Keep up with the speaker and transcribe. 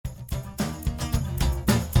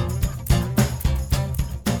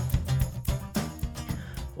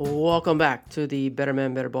Welcome back to the Better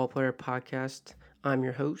Man, Better Ball Player podcast. I'm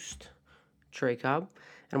your host, Trey Cobb,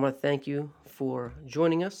 and I want to thank you for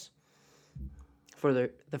joining us for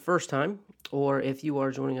the first time, or if you are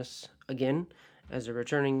joining us again as a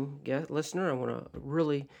returning listener, I want to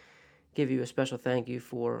really give you a special thank you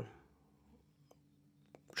for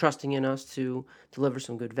trusting in us to deliver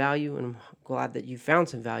some good value, and I'm glad that you found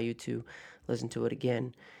some value to listen to it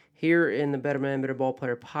again. Here in the Better Man, Better Ball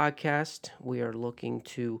Player podcast, we are looking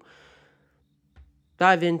to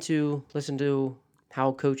listen to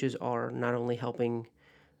how coaches are not only helping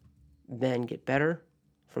men get better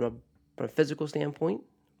from a physical standpoint,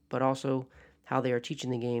 but also how they are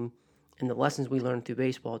teaching the game and the lessons we learn through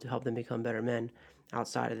baseball to help them become better men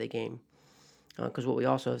outside of the game. Because what we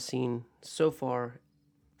also have seen so far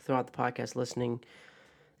throughout the podcast listening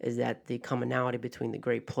is that the commonality between the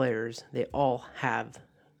great players, they all have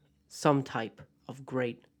some type of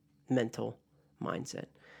great mental mindset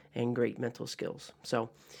and great mental skills.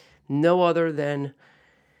 So, no other than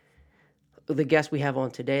the guest we have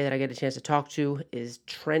on today that I get a chance to talk to is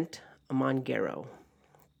Trent Mongaro.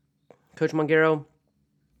 Coach Mongaro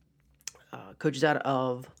coaches out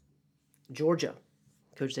of Georgia,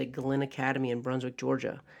 coaches at Glenn Academy in Brunswick,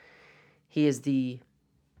 Georgia. He is the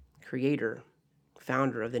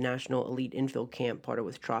founder of the National Elite Infield Camp partnered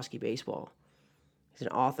with Trotsky Baseball. He's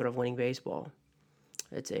an author of Winning Baseball.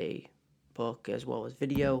 It's a book as well as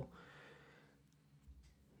video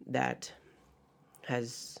that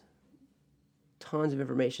has tons of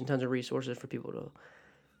information, tons of resources for people to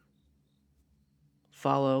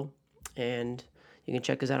follow, and you can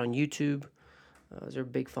check us out on YouTube. There's a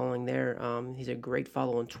big following there. He's a great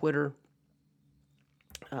follow on Twitter.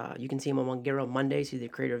 You can see him on Mongaro Mondays. He's the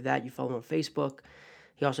creator of that. You follow him on Facebook.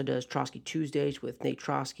 He also does Trotsky Tuesdays with Nate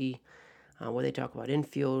Trotsky, where they talk about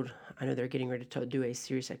infield. I know they're getting ready to do a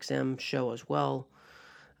SiriusXM show as well.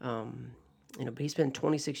 But he spent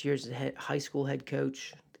 26 years as a high school head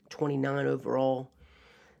coach, 29 overall.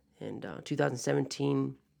 In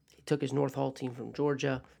 2017, he took his North Hall team from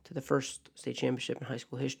Georgia to the first state championship in high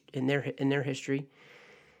school in their history.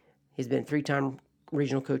 He's been 3-time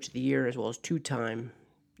regional coach of the year as well as 2-time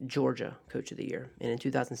Georgia coach of the year. And in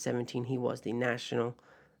 2017, he was the national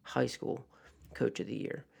high school coach of the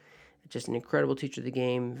year. Just an incredible teacher of the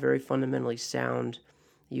game, very fundamentally sound.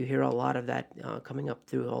 You hear a lot of that coming up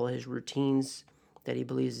through all his routines that he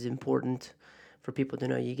believes is important for people to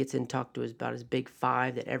know. He gets in and talk to us about his big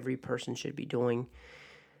 5 that every person should be doing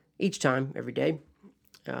each time, every day.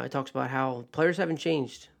 He talks about how players haven't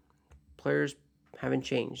changed. Players haven't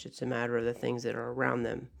changed. It's a matter of the things that are around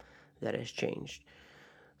them that has changed.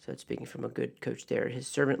 So it's speaking from a good coach there. His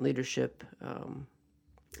servant leadership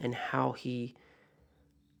and how he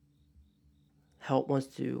wants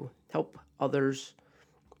to help others,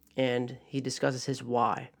 and he discusses his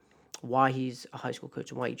why he's a high school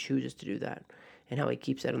coach and why he chooses to do that, and how he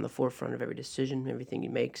keeps that on the forefront of every decision, everything he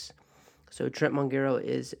makes. So Trent Mongaro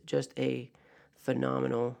is just a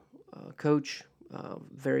phenomenal coach,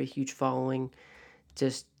 very huge following,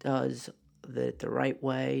 just does the right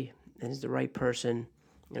way and is the right person.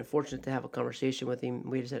 And fortunate to have a conversation with him.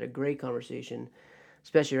 We just had a great conversation,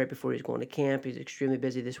 especially right before he's going to camp. He's extremely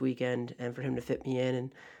busy this weekend, and for him to fit me in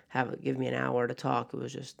and give me an hour to talk, it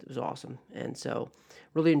was awesome. And so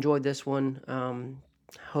really enjoyed this one.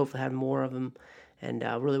 Hopefully had more of them, and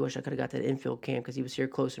really wish I could have got that infield camp because he was here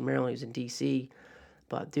close in Maryland. He was in D.C.,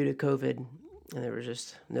 but due to COVID, and there was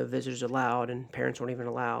just no visitors allowed, and parents weren't even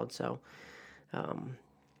allowed. So,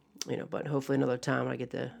 but hopefully another time I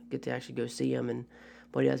get to actually go see him and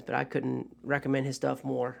what he does. But I couldn't recommend his stuff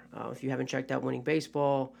more. If you haven't checked out Winning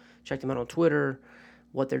Baseball, check them out on Twitter.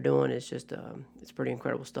 What they're doing is just it's pretty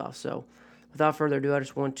incredible stuff. So, without further ado, I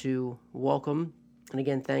just want to welcome and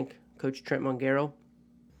again thank Coach Trent Mongaro,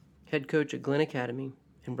 head coach at Glenn Academy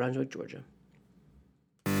in Brunswick, Georgia.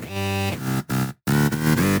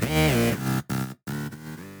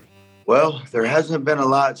 Well, there hasn't been a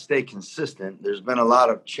lot stay consistent. There's been a lot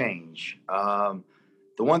of change.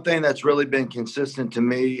 The one thing that's really been consistent to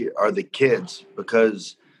me are the kids,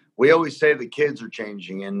 because we always say the kids are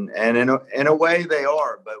changing, and in a way they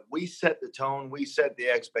are, but we set the tone, we set the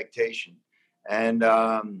expectation. And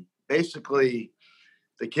basically,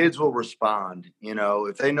 the kids will respond.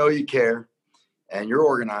 If they know you care and you're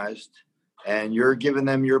organized and you're giving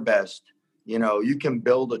them your best, you can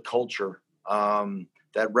build a culture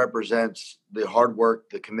that represents the hard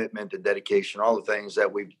work, the commitment, the dedication, all the things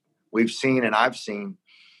that we've seen and I've seen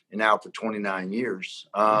now for 29 years.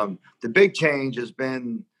 The big change has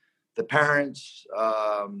been the parents,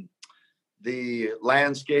 the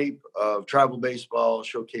landscape of travel baseball,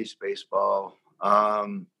 showcase baseball,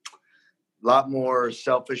 lot more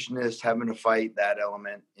selfishness, having to fight that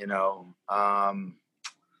element,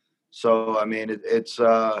 so, I mean,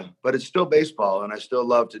 but it's still baseball, and I still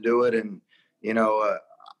love to do it. And, you know, uh,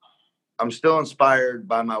 I'm still inspired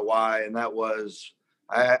by my why. And that was,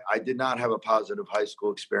 I did not have a positive high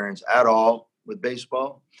school experience at all with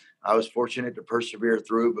baseball. I was fortunate to persevere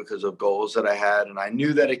through because of goals that I had. And I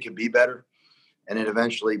knew that it could be better. And it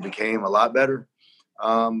eventually became a lot better.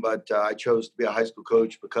 But I chose to be a high school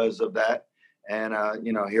coach because of that. And,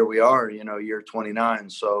 here we are, year 29.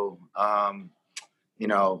 So, you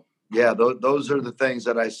know, yeah, those are the things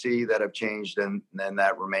that I see that have changed and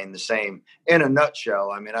that remain the same in a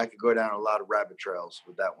nutshell. I mean, I could go down a lot of rabbit trails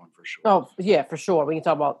with that one for sure. Oh, yeah, for sure. We can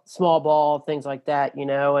talk about small ball, things like that,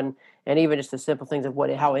 and even just the simple things of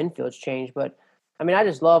how infield's changed. But I mean, I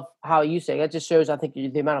just love how you say that. Just shows, I think,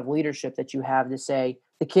 the amount of leadership that you have to say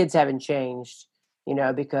the kids haven't changed,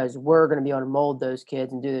 because we're going to be able to mold those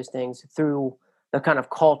kids and do those things through the kind of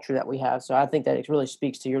culture that we have. So I think that it really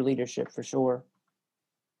speaks to your leadership for sure.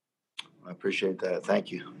 I appreciate that.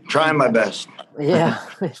 Thank you. Trying my best. Yeah,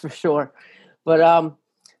 for sure. But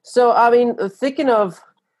so I mean, thinking of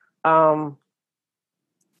um,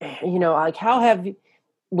 like how have you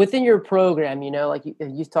within your program, like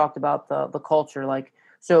you talked about the culture, like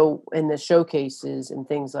so in the showcases and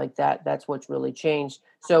things like that, that's what's really changed.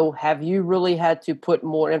 So have you really had to put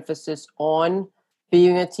more emphasis on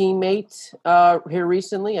being a teammate here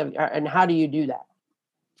recently, and how do you do that?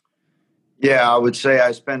 Yeah, I would say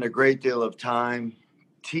I spend a great deal of time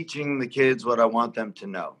teaching the kids what I want them to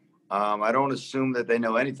know. I don't assume that they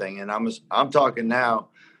know anything, and I'm talking now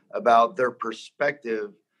about their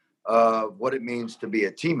perspective of what it means to be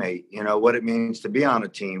a teammate. What it means to be on a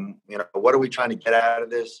team. What are we trying to get out of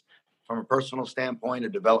this from a personal standpoint, a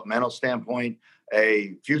developmental standpoint,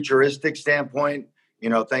 a futuristic standpoint.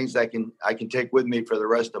 Things that I can take with me for the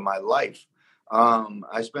rest of my life.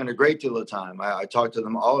 I spend a great deal of time. I talk to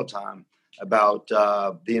them all the time about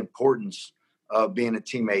the importance of being a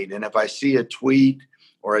teammate. And if I see a tweet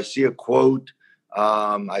or I see a quote,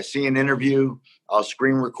 I see an interview, I'll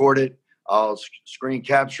screen record it, I'll screen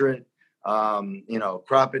capture it,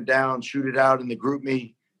 crop it down, shoot it out in the group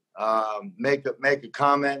me, make a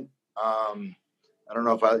comment. I don't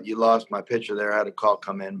know if you lost my picture there. I had a call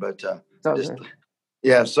come in, but just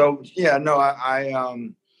yeah. So yeah, no,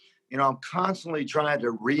 I'm constantly trying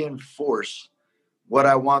to reinforce what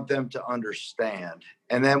I want them to understand.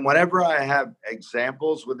 And then whenever I have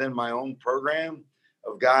examples within my own program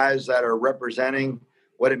of guys that are representing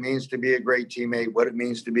what it means to be a great teammate, what it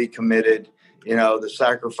means to be committed, the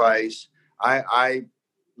sacrifice, I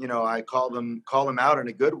call them out in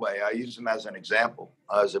a good way. I use them as an example,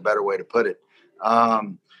 is a better way to put it.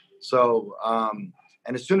 And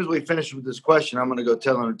as soon as we finish with this question, I'm going to go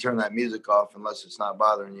tell them to turn that music off unless it's not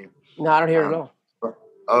bothering you. No, I don't hear it at all.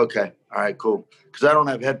 Okay. All right, cool. Because I don't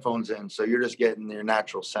have headphones in, so you're just getting your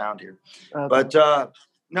natural sound here. Okay. But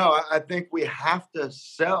no, I think we have to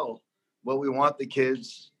sell what we want the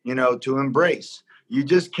kids, to embrace. You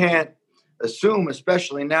just can't assume,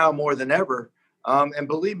 especially now more than ever. And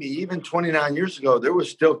believe me, even 29 years ago, there were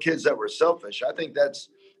still kids that were selfish. I think that's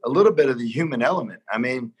a little bit of the human element. I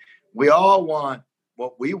mean, we all want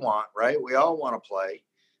what we want, right? We all want to play.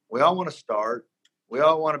 We all want to start. We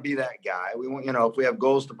all want to be that guy. We want, if we have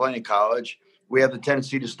goals to play in college, we have the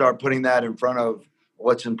tendency to start putting that in front of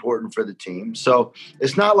what's important for the team. So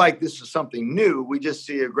it's not like this is something new. We just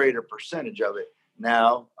see a greater percentage of it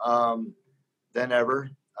now than ever.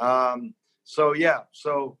 So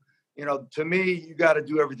to me, you got to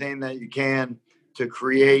do everything that you can to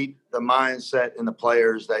create the mindset in the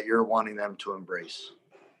players that you're wanting them to embrace.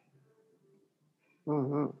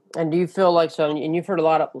 Mm-hmm. And do you feel like so? And you've heard a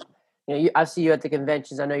lot of. I see you at the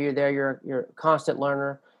conventions. I know you're there. You're a constant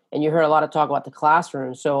learner, and you heard a lot of talk about the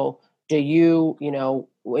classroom. So, do you,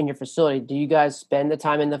 in your facility, do you guys spend the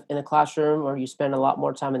time in the classroom, or you spend a lot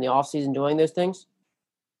more time in the off season doing those things?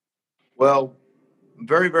 Well,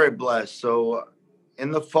 very, very blessed. So,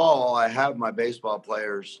 in the fall, I have my baseball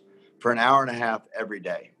players for an hour and a half every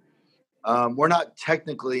day. We're not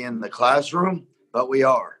technically in the classroom, but we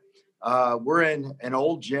are. We're in an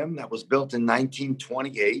old gym that was built in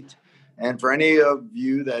 1928. And for any of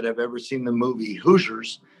you that have ever seen the movie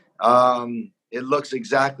Hoosiers, it looks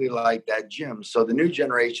exactly like that gym. So the new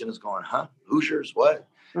generation is going, huh? Hoosiers, what?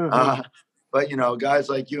 Mm-hmm. But, guys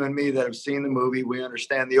like you and me that have seen the movie, we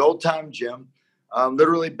understand the old time gym,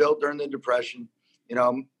 literally built during the Depression.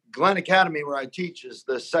 Glenn Academy, where I teach, is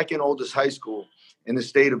the second oldest high school in the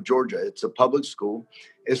state of Georgia. It's a public school.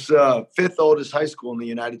 It's the fifth oldest high school in the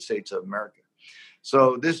United States of America.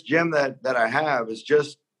 So this gym that I have is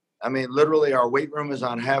just I mean, literally our weight room is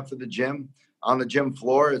on half of the gym. On the gym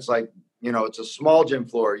floor, it's like, it's a small gym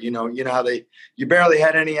floor. You know how you barely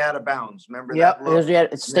had any out of bounds. Remember that Yep. look? It's And then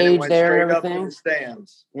it stage went there and straight up to everything. the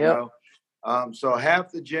stands. Yep. So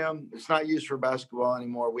half the gym, it's not used for basketball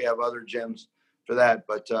anymore. We have other gyms for that.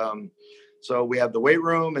 But so we have the weight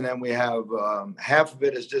room, and then we have half of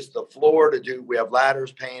it is just the floor to do. We have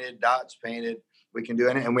ladders painted, dots painted. We can do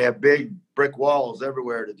it. And we have big brick walls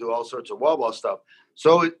everywhere to do all sorts of wall ball stuff.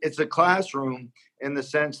 So it's a classroom in the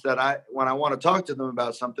sense that when I want to talk to them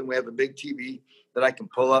about something, we have a big TV that I can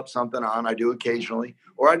pull up something on. I do occasionally,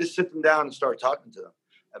 or I just sit them down and start talking to them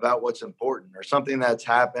about what's important, or something that's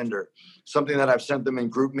happened, or something that I've sent them in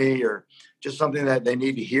GroupMe, or just something that they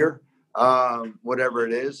need to hear, whatever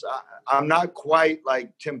it is. I'm not quite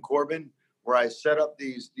like Tim Corbin, where I set up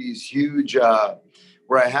these huge,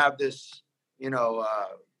 where I have this,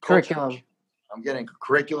 Curriculum. I'm getting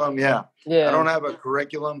curriculum. Yeah. Yeah. I don't have a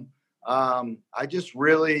curriculum. I just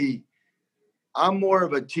really, I'm more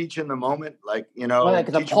of a teach in the moment, like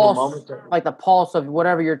the pulse, like the pulse of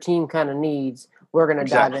whatever your team kind of needs. We're going to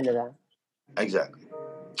dive into that. Exactly.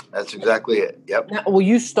 That's exactly it. Yep. Now, will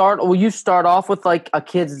you start off with like a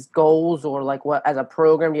kid's goals, or like what, as a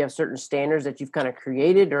program, do you have certain standards that you've kind of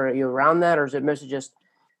created, or are you around that, or is it mostly just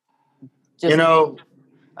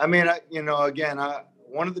I mean, again,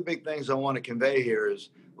 one of the big things I want to convey here is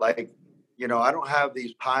like, I don't have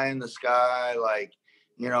these pie in the sky, like,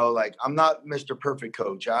 like I'm not Mr. Perfect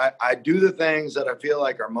coach. I do the things that I feel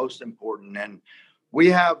like are most important. And we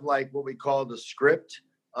have like what we call the script.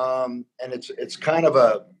 And it's kind of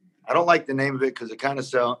I don't like the name of it because it kind of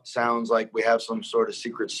sounds like we have some sort of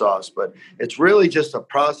secret sauce, but it's really just a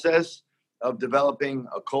process of developing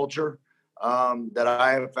a culture that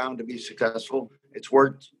I have found to be successful. It's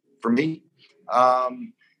worked for me.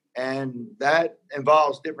 And that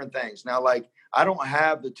involves different things. Now, like, I don't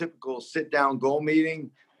have the typical sit down goal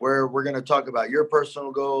meeting where we're going to talk about your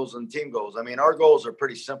personal goals and team goals. I mean, our goals are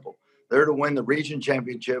pretty simple. They're to win the region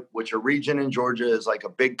championship, which a region in Georgia is like a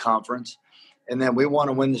big conference. And then we want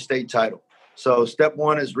to win the state title. So step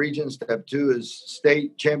one is region. Step two is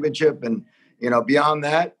state championship. And, beyond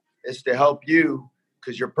that is to help you,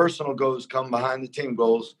 because your personal goals come behind the team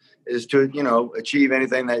goals, is to, achieve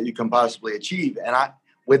anything that you can possibly achieve. And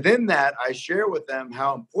within that, I share with them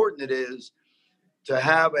how important it is to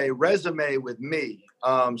have a resume with me.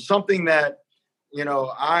 Something that,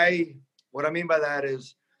 what I mean by that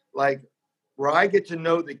is like where I get to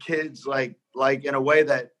know the kids, like in a way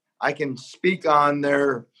that I can speak on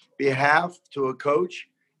their behalf to a coach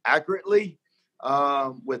accurately,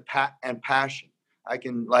 with passion. I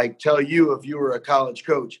can like tell you, if you were a college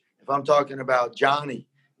coach, if I'm talking about Johnny,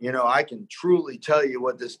 I can truly tell you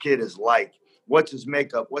what this kid is like. What's his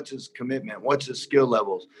makeup? What's his commitment? What's his skill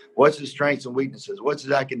levels? What's his strengths and weaknesses? What's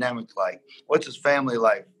his academics like? What's his family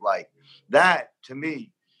life like? That to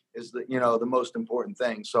me is the most important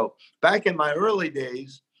thing. So back in my early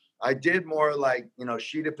days, I did more like,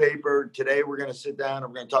 sheet of paper. Today we're going to sit down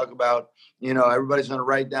and we're going to talk about, everybody's going to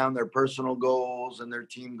write down their personal goals and their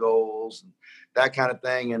team goals and that kind of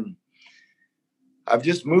thing. And I've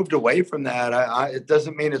just moved away from that. It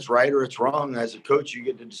doesn't mean it's right or it's wrong. As a coach, you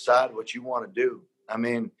get to decide what you want to do. I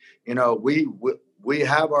mean, we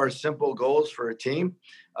have our simple goals for a team.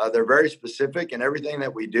 They're very specific, and everything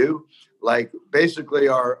that we do, like basically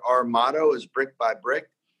our motto is brick by brick.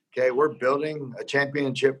 Okay, we're building a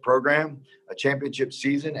championship program, a championship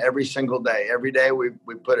season every single day. Every day we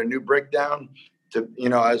put a new brick down to,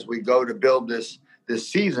 as we go to build this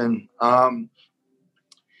season.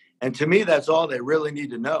 And to me, that's all they really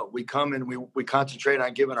need to know. We come and we concentrate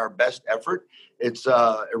on giving our best effort. It's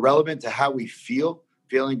irrelevant to how we feel.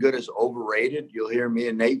 Feeling good is overrated. You'll hear me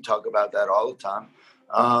and Nate talk about that all the time.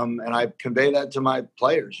 And I convey that to my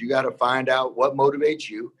players. You got to find out what motivates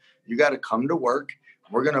you. You got to come to work.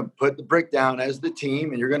 We're going to put the brick down as the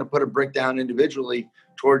team, and you're going to put a brick down individually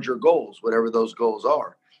towards your goals, whatever those goals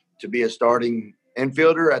are. To be a starting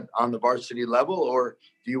infielder on the varsity level, or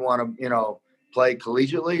do you want to, play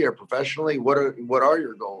collegiately or professionally? What are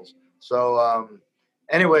your goals? So,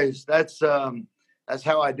 anyways, that's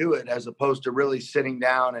how I do it, as opposed to really sitting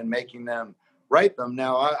down and making them write them.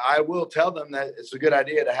 Now, I will tell them that it's a good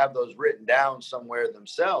idea to have those written down somewhere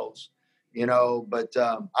themselves, but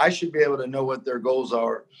I should be able to know what their goals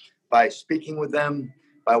are by speaking with them,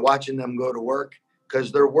 by watching them go to work,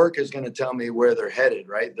 because their work is going to tell me where they're headed,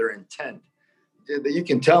 right? Their intent. You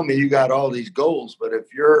can tell me you got all these goals, but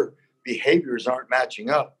if your behaviors aren't matching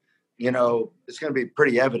up, it's going to be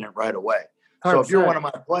pretty evident right away. 100%. So if you're one of my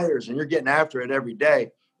players and you're getting after it every day,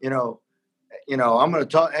 I'm going to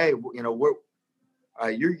talk, hey, all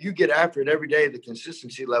You get after it every day. The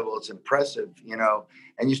consistency level, it's impressive,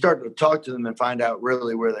 and you start to talk to them and find out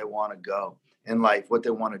really where they want to go in life, what they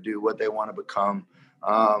want to do, what they want to become.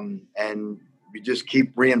 And you just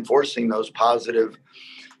keep reinforcing those positive,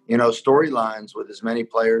 storylines with as many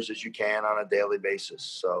players as you can on a daily basis.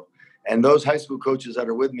 So, and those high school coaches that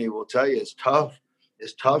are with me will tell you it's tough.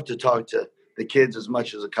 It's tough to talk to the kids as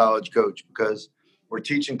much as a college coach because we're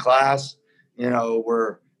teaching class,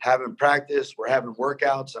 we're having practice, we're having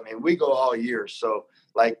workouts. I mean, we go all year. So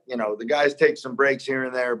the guys take some breaks here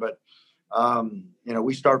and there, but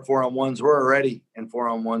we start 4-on-1s. We're already in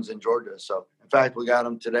 4-on-1s in Georgia. So in fact, we got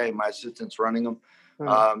them today. My assistant's running them.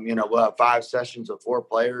 We'll have 5 sessions of 4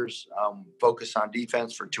 players, focus on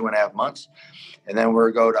defense for 2.5 months. And then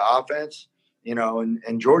we'll go to offense.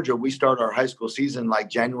 In Georgia, we start our high school season like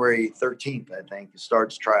January 13th, I think. It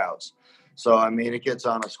starts tryouts. So, I mean, it gets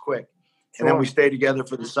on us quick. Sure. And then we stay together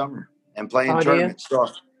for the summer and play in tournaments. So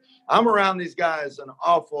I'm around these guys an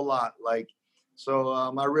awful lot. So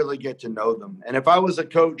I really get to know them. And if I was a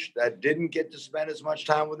coach that didn't get to spend as much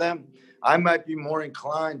time with them, I might be more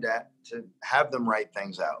inclined to have them write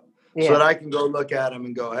things out so that I can go look at them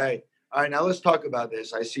and go, hey, all right, now let's talk about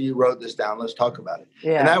this. I see you wrote this down. Let's talk about it.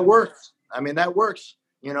 Yeah. And that works. I mean, that works,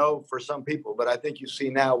 for some people. But I think you see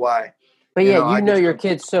now why. But you know your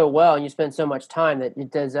kids so well and you spend so much time that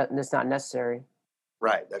it does that and it's not necessary.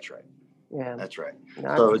 Right. That's right. Yeah. That's right.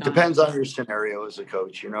 So it depends on your scenario as a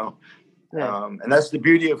coach, Yeah. And that's the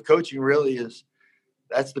beauty of coaching really is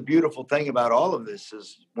that's the beautiful thing about all of this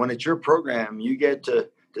is when it's your program, you get to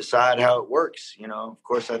decide how it works. Of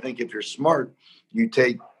course, I think if you're smart, you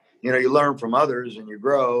take, you learn from others and you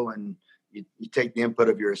grow and you take the input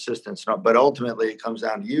of your assistants. But ultimately it comes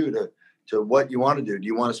down to you to what you want to do. Do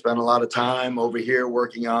you want to spend a lot of time over here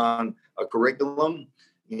working on a curriculum,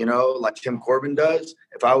 like Tim Corbin does?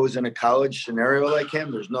 If I was in a college scenario like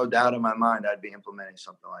him, there's no doubt in my mind I'd be implementing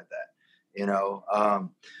something like that.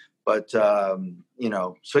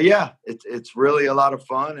 So yeah, it's really a lot of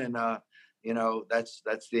fun. And, that's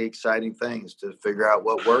the exciting thing is to figure out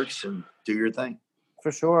what works and do your thing.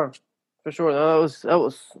 For sure. That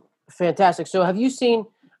was fantastic. So have you seen,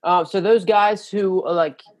 so those guys who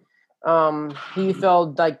who you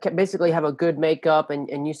felt like basically have a good makeup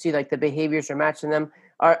and you see like the behaviors are matching them.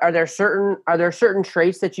 Are there certain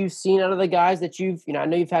traits that you've seen out of the guys that you've, I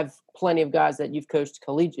know you've had plenty of guys that you've coached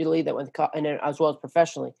collegiately that went and as well as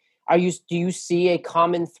professionally. Do you see a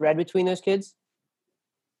common thread between those kids?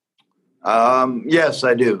 Yes,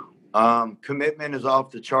 I do. Commitment is off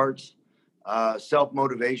the charts.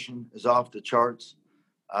 Self-motivation is off the charts.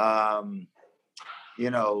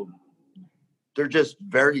 They're just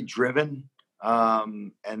very driven.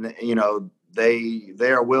 And they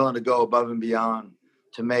are willing to go above and beyond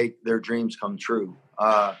to make their dreams come true.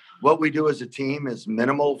 What we do as a team is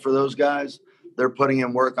minimal for those guys. They're putting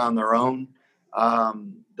in work on their own.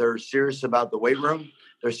 They're serious about the weight room.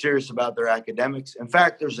 They're serious about their academics. In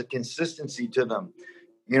fact, there's a consistency to them.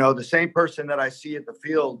 The same person that I see at the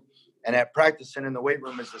field and at practice and in the weight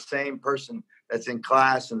room is the same person that's in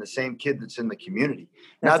class and the same kid that's in the community.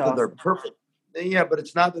 That's not awesome. That they're perfect. Yeah, but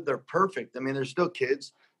it's not that they're perfect. I mean, they're still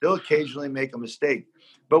kids. They'll occasionally make a mistake.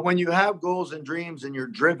 But when you have goals and dreams and you're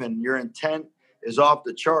driven, your intent is off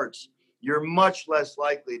the charts, you're much less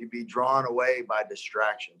likely to be drawn away by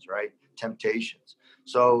distractions, right? Temptations.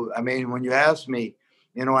 So, I mean, when you ask me,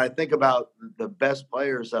 I think about the best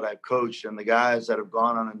players that I've coached and the guys that have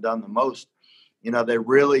gone on and done the most, they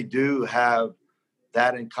really do have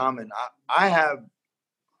that in common. I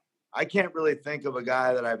can't really think of a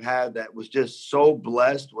guy that I've had that was just so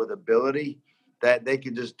blessed with ability that they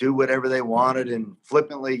could just do whatever they wanted and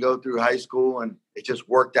flippantly go through high school and it just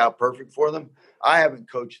worked out perfect for them. I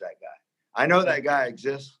haven't coached that guy. I know that guy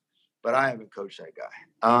exists, but I haven't coached that guy.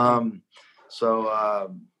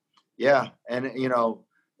 Yeah. And,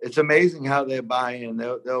 it's amazing how they buy in.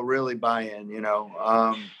 They'll really buy in,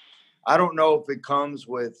 I don't know if it comes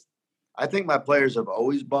with, I think my players have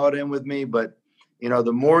always bought in with me, but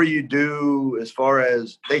the more you do, as far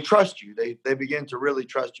as they trust you, they begin to really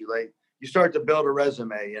trust you. Like you start to build a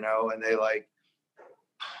resume, and they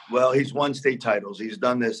well, he's won state titles. He's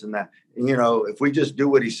done this and that. And, if we just do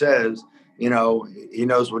what he says, he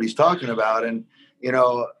knows what he's talking about. And,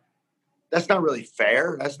 that's not really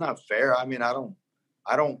fair. That's not fair. I mean, I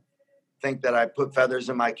don't think that I put feathers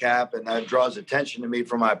in my cap and that draws attention to me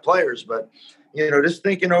from my players. But, just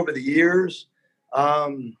thinking over the years,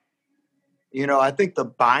 I think the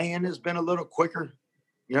buy-in has been a little quicker.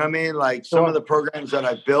 You know what I mean? Like some of the programs that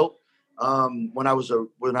I built when I was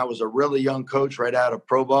a really young coach right out of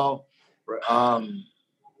pro ball,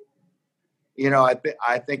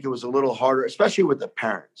 I think it was a little harder, especially with the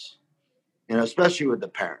parents. Especially with the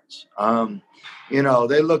parents.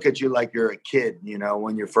 They look at you like you're a kid.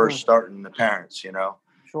 When you're first Mm, starting, the parents.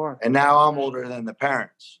 sure. And now I'm older than the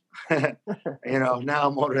parents. Now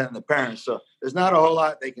I'm older than the parents. So there's not a whole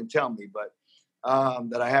lot they can tell me, but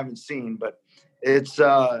that I haven't seen. But it's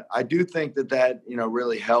I do think that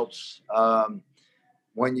really helps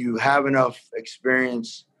when you have enough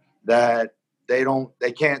experience that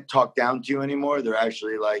they can't talk down to you anymore. They're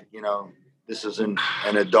actually like, this is an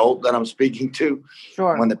adult that I'm speaking to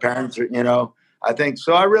when Sure. the parents are, I think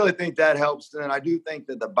so. I really think that helps. And I do think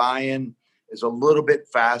that the buy-in is a little bit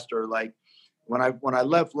faster. Like when I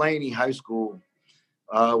left Laney High School,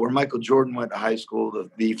 where Michael Jordan went to high school,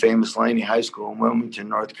 the famous Laney High School in Wilmington,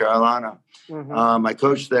 North Carolina. Hmm. I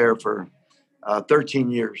coached there for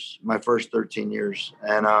 13 years, my first 13 years,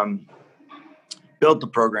 and built the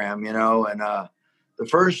program, and the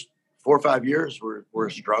first 4 or 5 years were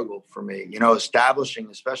a struggle for me, establishing,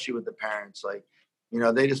 especially with the parents, like,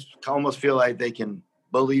 they just almost feel like they can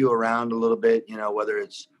bully you around a little bit, whether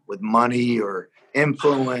it's with money or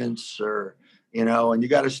influence or, and you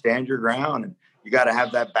got to stand your ground and you got to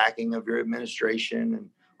have that backing of your administration and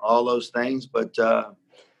all those things. But, the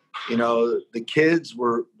kids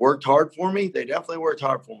worked hard for me. They definitely worked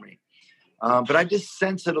hard for me. But I just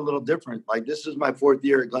sense it a little different. Like this is my 4th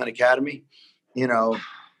year at Glenn Academy. You know,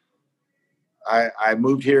 I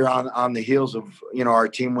moved here on the heels of, our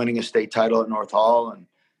team winning a state title at North Hall. And,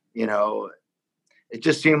 it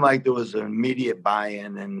just seemed like there was an immediate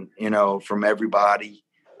buy-in and, from everybody.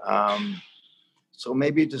 So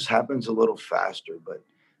maybe it just happens a little faster, but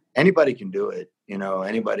anybody can do it.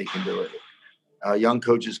 Anybody can do it. Young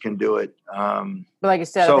coaches can do it. But like I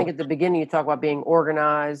said, I think So, at the beginning you talk about being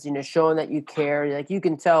organized, showing that you care. Like you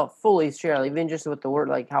can tell fully, Cheryl, even just with the word,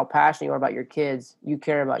 like how passionate you are about your kids, you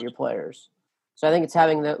care about your players. So I think it's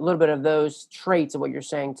having a little bit of those traits of what you're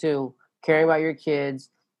saying too, caring about your kids,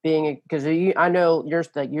 being because I know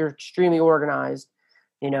you're extremely organized,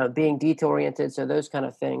 being detail oriented. So those kind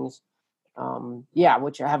of things, yeah,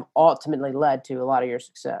 which have ultimately led to a lot of your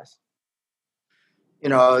success.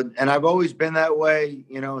 and I've always been that way,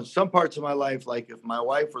 in some parts of my life, like if my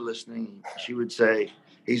wife were listening, she would say,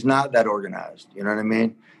 he's not that organized. You know what I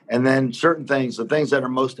mean? And then certain things, the things that are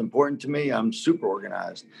most important to me, I'm super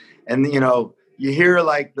organized. And, you hear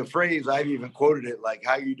like the phrase, I've even quoted it, like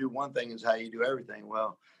how you do one thing is how you do everything.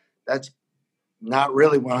 Well, that's not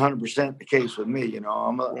really 100% the case with me. Yeah.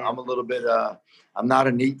 I'm a little bit, I'm not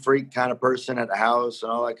a neat freak kind of person at the house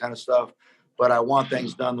and all that kind of stuff, but I want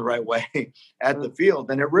things done the right way at the Mm, field.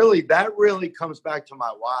 And that really comes back to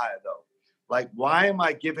my why though. Like, why am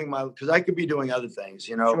I because I could be doing other things,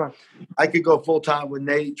 sure. I could go full time with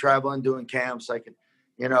Nate traveling, doing camps. I could,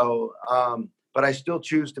 but I still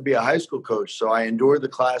choose to be a high school coach. So I endure the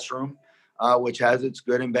classroom, which has its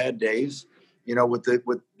good and bad days, with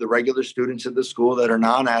the regular students at the school that are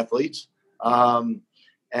non-athletes. And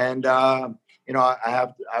I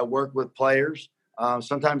work with players.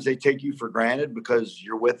 Sometimes they take you for granted because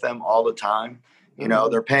you're with them all the time. Hmm.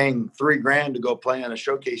 They're paying $3,000 to go play on a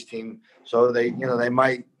showcase team. So they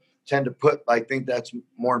might tend to think that's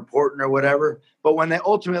more important or whatever. But when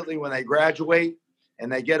they graduate and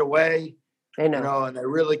they get away, They know. and they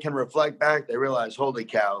really can reflect back, they realize, holy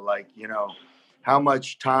cow, how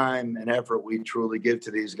much time and effort we truly give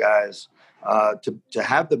to these guys to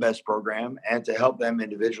have the best program and to help them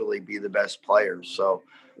individually be the best players. So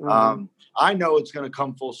Hmm. I know it's going to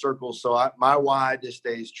come full circle. So my why just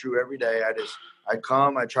stays true every day.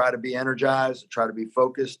 I try to be energized, I try to be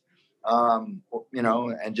focused, and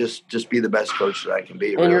just be the best coach that I can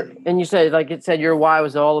be, really. And you said, like it said, your why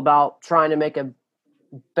was all about trying to make a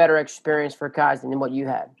better experience for guys than what you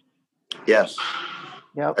had. Yes,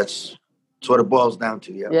 Yep. that's what it boils down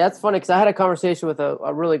to. Yep. Yeah, that's funny because I had a conversation with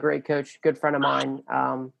a really great coach, good friend of mine,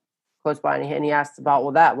 close by, and he asked about,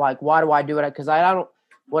 well, that, like, why do I do it? Because I don't,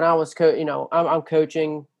 when I was I'm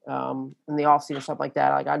coaching in the off season or something like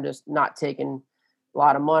that. Like I'm just not taking a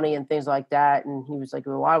lot of money and things like that. And he was like,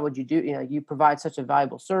 well, why would you do? You provide such a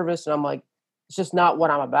valuable service, and I'm like, it's just not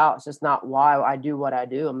what I'm about. It's just not why I do what I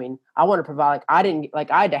do. I mean, I want to provide.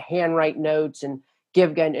 Like I had to handwrite notes and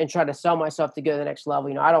give and try to sell myself to go to the next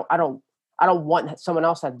level. I don't want someone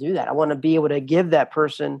else to do that. I want to be able to give that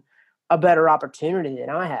person a better opportunity than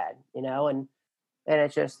I had, and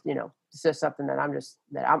it's just, it's just something that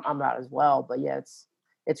I'm about as well. But yeah,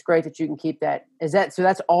 it's great that you can keep that. So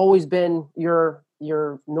that's always been your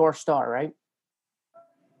North Star, right?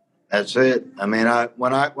 That's it. I mean,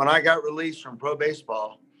 when I got released from pro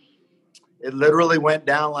baseball, it literally went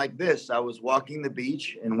down like this. I was walking the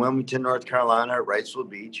beach in Wilmington, North Carolina, at Wrightsville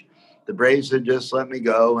Beach. the Braves had just let me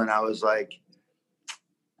go, and I was like,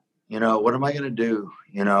 what am I going to do?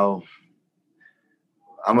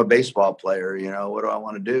 I'm a baseball player. What do I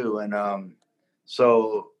want to do? And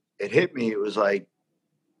so it hit me. It was like,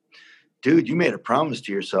 dude, you made a promise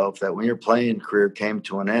to yourself that when your playing career came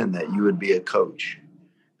to an end, that you would be a coach.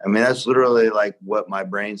 I mean, that's literally like what my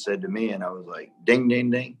brain said to me. And I was like, ding,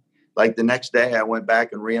 ding, ding. Like the next day I went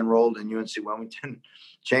back and re-enrolled in UNC Wilmington,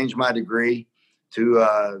 changed my degree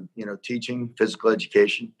to, teaching physical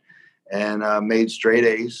education, and made straight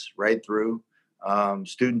A's right through,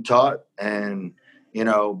 student taught. And,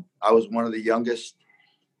 I was one of the youngest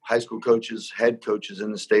high school coaches, head coaches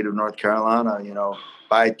in the state of North Carolina,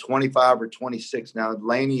 by 25 or 26. Now,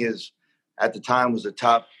 Laney at the time was a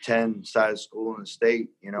top 10 size school in the state,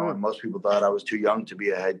 and most people thought I was too young to be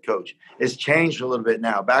a head coach. It's changed a little bit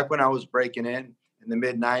now. Back when I was breaking in the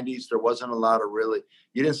mid 90s, there wasn't a lot of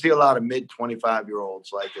you didn't see a lot of mid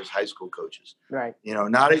 25-year-olds like as high school coaches, Right.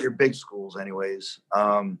 Not at your big schools anyways.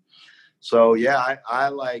 So yeah, I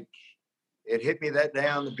like, it hit me that day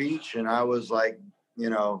on the beach, and I was like,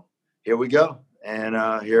 here we go. And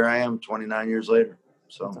here I am 29 years later.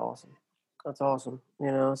 So That's awesome. That's awesome.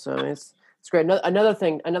 So it's great. Another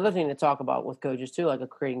thing to talk about with coaches too, like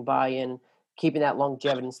creating buy-in, keeping that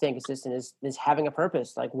longevity and staying consistent is having a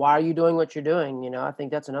purpose. Like, why are you doing what you're doing? I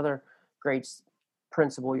think that's another great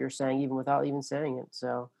principle you're saying, even without even saying it.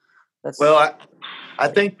 So well, I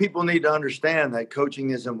think people need to understand that coaching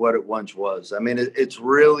isn't what it once was. I mean, it's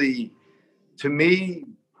really, to me,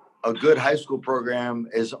 a good high school program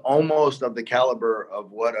is almost of the caliber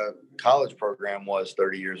of what a college program was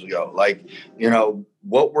 30 years ago. Like,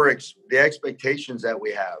 what the expectations that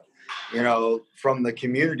we have, from the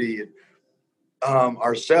community,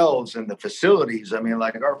 ourselves, and the facilities. I mean,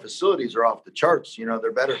 like, our facilities are off the charts.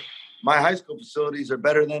 They're better. My high school facilities are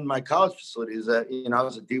better than my college facilities. I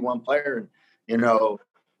was a D1 player, and,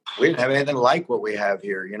 we didn't have anything like what we have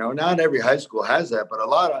here. Not every high school has that, but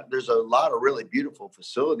there's a lot of really beautiful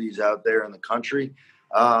facilities out there in the country.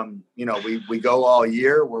 We go all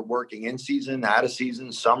year. We're working in season, out of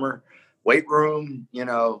season, summer, weight room,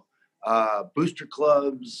 booster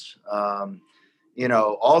clubs,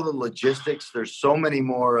 all the logistics. There's so many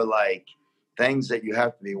more like things that you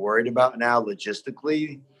have to be worried about now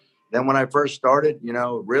logistically than when I first started.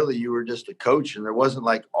 Really, you were just a coach, and there wasn't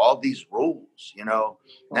like all these rules.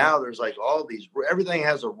 Now there's like everything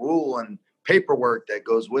has a rule and paperwork that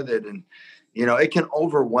goes with it, and it can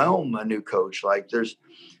overwhelm a new coach. Like, there's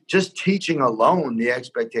just teaching alone, the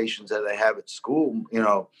expectations that they have at school,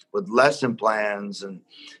 with lesson plans and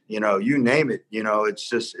you name it.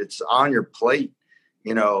 It's on your plate.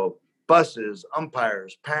 Buses,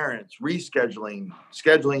 umpires, parents, rescheduling,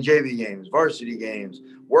 scheduling JV games, varsity games,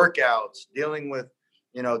 workouts, dealing with,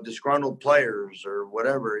 disgruntled players or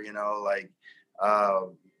whatever,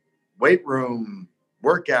 weight room,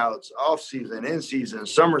 workouts, off season, in season,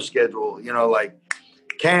 summer schedule, like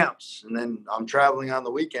camps. And then I'm traveling on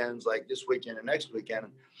the weekends, like this weekend and next weekend,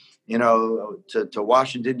 to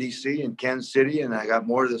Washington, D.C. and Kansas City. And I got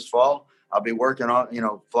more this fall. I'll be working on,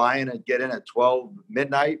 flying and get in at 12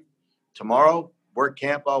 midnight tomorrow, work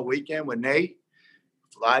camp all weekend with Nate,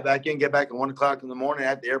 fly back in, get back at 1 o'clock in the morning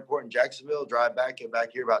at the airport in Jacksonville, drive back, get back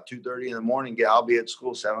here about 2:30 in the morning. I'll be at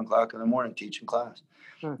school 7 o'clock in the morning teaching class,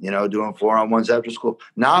 doing 4-on-1s after school.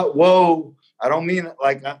 Not, whoa, I don't mean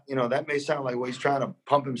like, that may sound like, well, he's trying to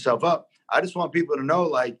pump himself up. I just want people to know,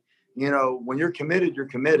 like, when you're committed, you're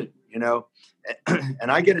committed,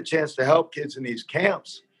 and I get a chance to help kids in these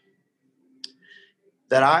camps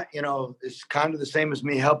that it's kind of the same as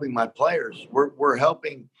me helping my players. We're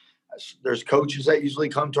helping. There's coaches that usually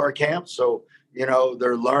come to our camp. So,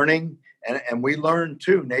 they're learning, and we learn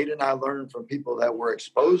too. Nate and I learn from people that we're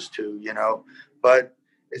exposed to, but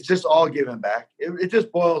it's just all giving back. It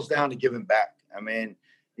just boils down to giving back. I mean,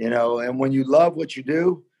 and when you love what you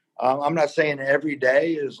do, I'm not saying every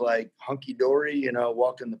day is like hunky dory,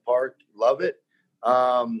 walk in the park, love it.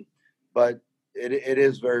 But it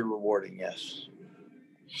is very rewarding. Yes.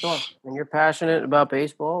 Sure. And you're passionate about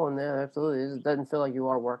baseball, and yeah, absolutely. It doesn't feel like you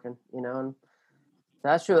are working, and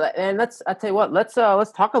that's true. And I tell you what, let's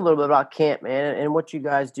talk a little bit about camp, man, and what you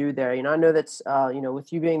guys do there. I know that's,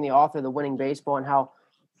 with you being the author of The Winning Baseball and how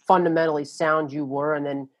fundamentally sound you were. And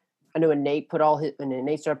then I know when Nate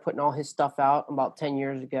Nate started putting all his stuff out about 10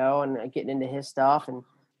 years ago and getting into his stuff. And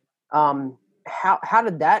how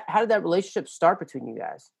did that relationship start between you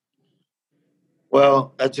guys?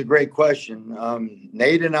 Well, that's a great question.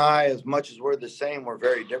 Nate and I, as much as we're the same, we're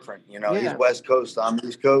very different. He's West Coast, I'm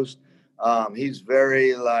East Coast. He's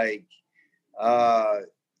very like,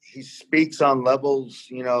 he speaks on levels,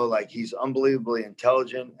 like he's unbelievably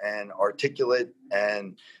intelligent and articulate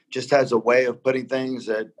and just has a way of putting things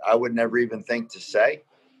that I would never even think to say.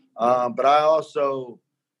 But I also,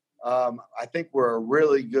 I think we're a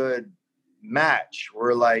really good match.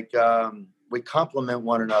 We're like, we complement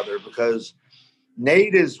one another because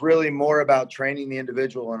Nate is really more about training the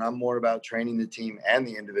individual, and I'm more about training the team and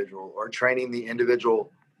the individual, or training the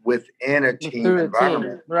individual within a team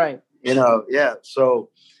environment. Team, right. Yeah. So,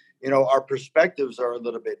 our perspectives are a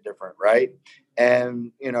little bit different, right?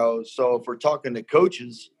 And, so if we're talking to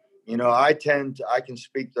coaches, I can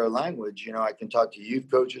speak their language. I can talk to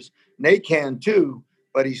youth coaches. Nate can too,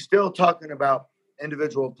 but he's still talking about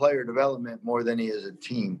individual player development more than he is a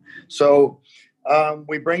team. So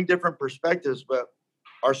we bring different perspectives, but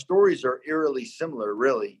our stories are eerily similar,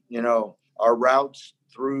 really. Our routes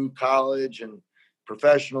through college and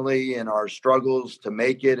professionally and our struggles to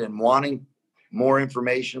make it and wanting more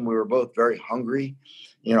information. We were both very hungry,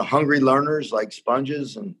 hungry learners like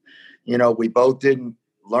sponges. And, we both didn't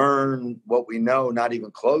learn what we know, not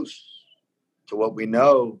even close to what we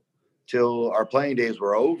know till our playing days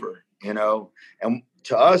were over, and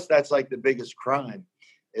to us, that's like the biggest crime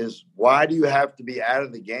is why do you have to be out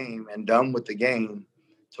of the game and done with the game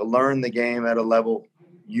to learn the game at a level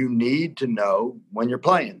you need to know when you're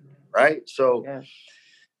playing, right? So Yeah.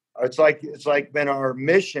 it's like been our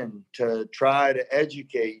mission to try to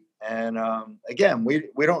educate. And again,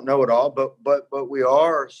 we don't know it all, but we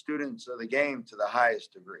are students of the game to the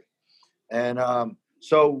highest degree. And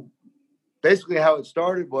so basically how it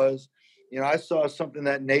started was, I saw something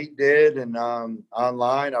that Nate did and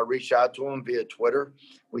online. I reached out to him via Twitter.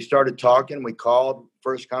 We started talking. We called.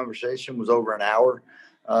 First conversation was over an hour.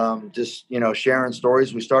 Just, sharing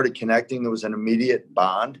stories. We started connecting. There was an immediate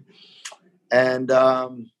bond. And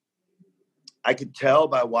I could tell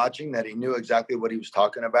by watching that he knew exactly what he was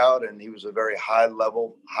talking about. And he was a very high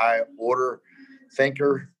level, high order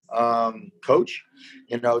thinker, coach,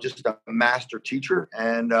 just a master teacher.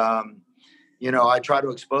 And, I try to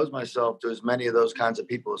expose myself to as many of those kinds of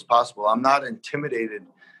people as possible. I'm not intimidated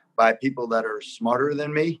by people that are smarter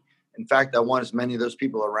than me. In fact, I want as many of those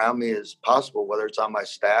people around me as possible, whether it's on my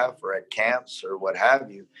staff or at camps or what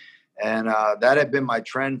have you. And that had been my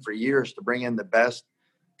trend for years, to bring in the best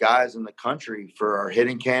guys in the country for our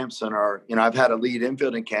hitting camps and I've had a lead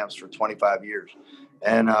infielding camps for 25 years.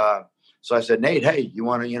 And so I said, Nate, hey, you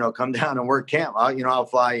want to, come down and work camp? I'll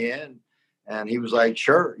fly you in. And he was like,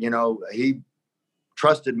 sure. He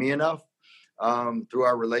trusted me enough through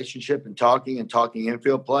our relationship and talking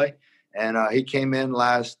infield play. And he came in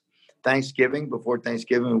last Thanksgiving. Before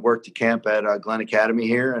Thanksgiving, we worked to camp at Glen Academy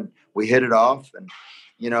here, and we hit it off. And,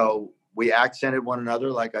 we accented one another,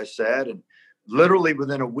 like I said. And literally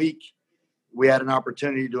within a week, we had an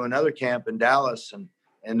opportunity to do another camp in Dallas.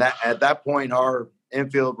 And that at that point, our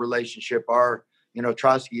infield relationship, our,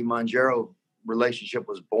 Trotsky Manjero relationship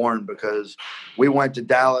was born, because we went to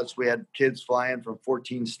Dallas. We had kids flying from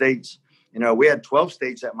 14 states. We had 12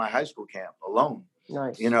 states at my high school camp alone.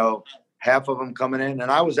 Nice. Half of them coming in,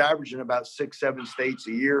 and I was averaging about 6-7 states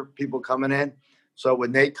a year, people coming in. So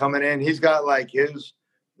with Nate coming in, he's got like his,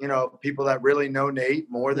 people that really know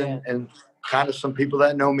Nate more than, and kind of some people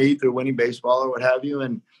that know me through winning baseball or what have you.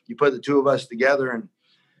 And you put the two of us together, and,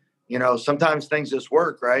 sometimes things just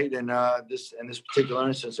work, right? And in this particular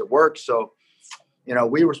instance, it works. So,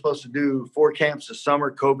 we were supposed to do 4 camps this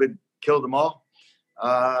summer. COVID killed them all,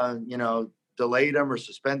 delayed them or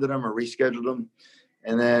suspended them or rescheduled them.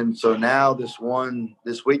 And then, so now this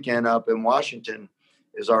weekend up in Washington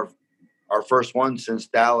is our first one since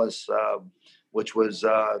Dallas, which was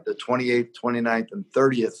the 28th, 29th, and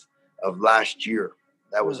 30th of last year.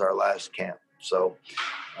 That was our last camp. So,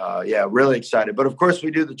 really excited. But of course, we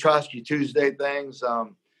do the Trotsky Tuesday things.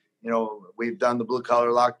 We've done the blue collar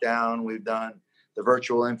lockdown. We've done the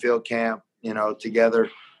virtual infield camp, together.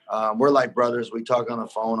 We're like brothers. We talk on the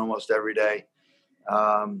phone almost every day.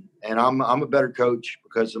 And I'm a better coach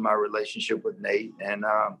because of my relationship with Nate. And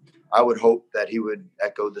I would hope that he would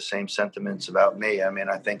echo the same sentiments about me. I mean,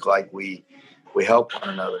 I think like we help one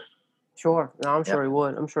another. Sure. No, I'm sure he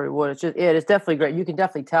would. It's just, it's definitely great. You can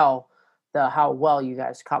definitely tell how well you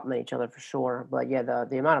guys complement each other for sure. But yeah,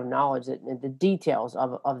 the amount of knowledge and the details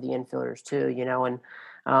of the infielders too, and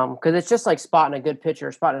because it's just like spotting a good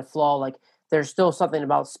pitcher, spotting a flaw. Like there's still something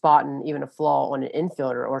about spotting even a flaw on an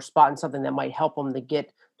infielder, or spotting something that might help them to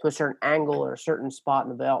get to a certain angle or a certain spot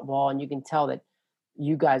in the ball. And you can tell that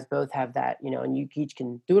you guys both have that, and you each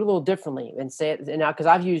can do it a little differently and say it. And now, because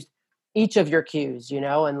I've used each of your cues,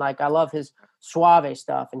 and like I love his suave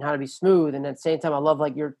stuff and how to be smooth, and at the same time I love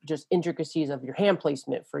like your just intricacies of your hand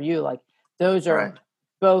placement for you. Like those are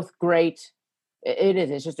both great. It is.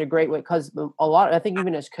 It's just a great way because a lot. I think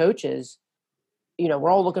even as coaches, we're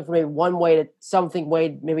all looking for maybe one way to something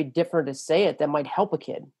way maybe different to say it that might help a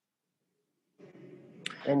kid.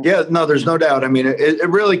 And yeah, no, there's no doubt. I mean, it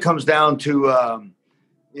really comes down to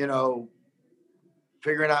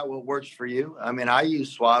figuring out what works for you. I mean, I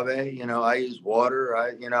use Suave. I use water.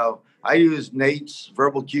 I use Nate's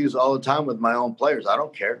verbal cues all the time with my own players. I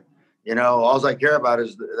don't care. All I care about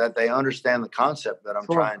is that they understand the concept that I'm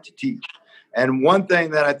trying to teach. And one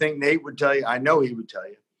thing that I think Nate would tell you, I know he would tell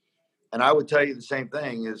you, and I would tell you the same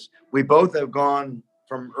thing, is we both have gone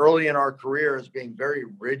from early in our career as being very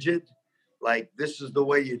rigid, like this is the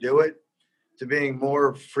way you do it, to being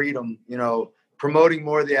more freedom, promoting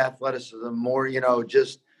more of the athleticism, more,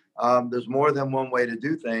 just there's more than one way to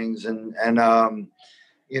do things. And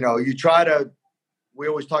you try to, we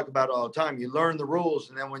always talk about it all the time, you learn the rules,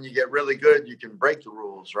 and then when you get really good, you can break the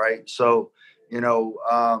rules, right? So,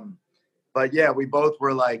 but yeah, we both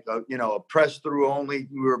were like, a press through only.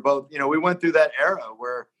 We were both, we went through that era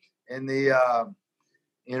where in the,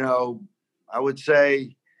 I would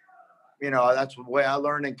say, that's the way I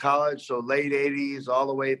learned in college. So late 80s, all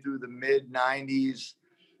the way through the mid 90s,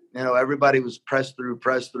 everybody was press through,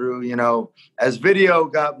 as video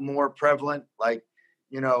got more prevalent, like,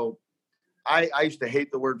 I used to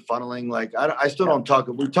hate the word funneling. Like I still don't talk.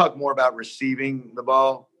 We talk more about receiving the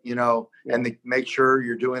ball, and make sure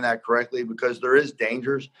you're doing that correctly, because there is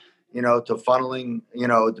dangers, to funneling,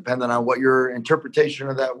 depending on what your interpretation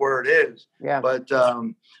of that word is. Yeah.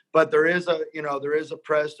 But there is a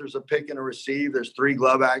press, there's a pick and a receive. There's 3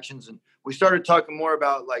 glove actions. And we started talking more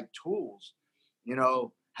about like tools,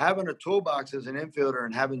 having a toolbox as an infielder,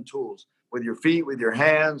 and having tools with your feet, with your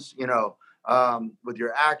hands, with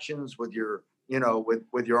your actions, with your,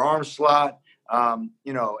 with your arm slot,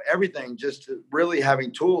 everything, just really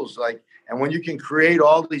having tools. Like, and when you can create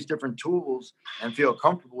all these different tools and feel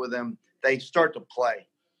comfortable with them, they start to play.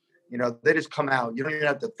 They just come out. You don't even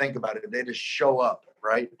have to think about it. They just show up,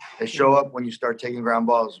 right? They show up when you start taking ground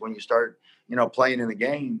balls, when you start, playing in the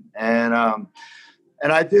game. And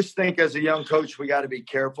I just think as a young coach, we got to be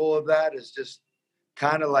careful of that. It's just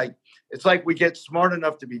kind of like, it's like we get smart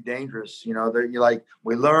enough to be dangerous. You're like,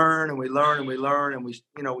 we learn and we learn and we learn, and we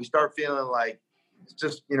start feeling like it's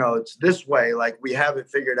just, it's this way. Like we have it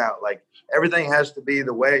figured out. Like everything has to be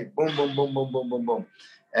the way. Boom, boom, boom, boom, boom, boom, boom.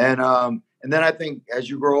 And then I think as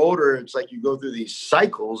you grow older, it's like you go through these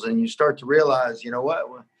cycles and you start to realize,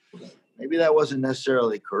 what, maybe that wasn't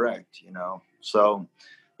necessarily correct, So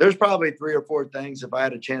there's probably 3 or 4 things, if I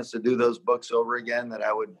had a chance to do those books over again, that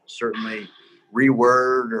I would certainly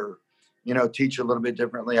reword or, teach a little bit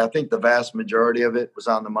differently. I think the vast majority of it was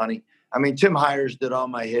on the money. I mean, Tim Hires did all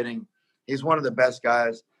my hitting. He's one of the best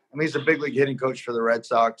guys. I mean, he's a big league hitting coach for the Red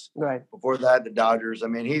Sox. Right. Before that, the Dodgers. I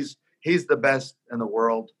mean, he's the best in the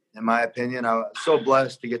world, in my opinion. I'm so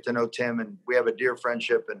blessed to get to know Tim, and we have a dear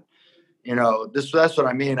friendship. And, that's what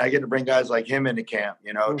I mean. I get to bring guys like him into camp,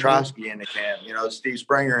 Trotsky into camp, Steve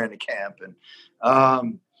Springer into camp.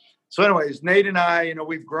 And, so anyways, Nate and I,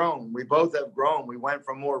 we've grown. We both have grown. We went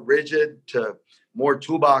from more rigid to more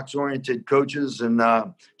toolbox-oriented coaches, and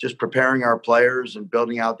just preparing our players and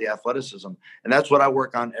building out the athleticism. And that's what I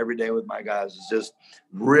work on every day with my guys, is just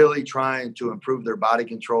really trying to improve their body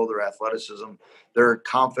control, their athleticism, their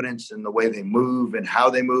confidence in the way they move and how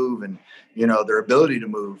they move, and, their ability to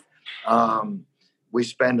move. We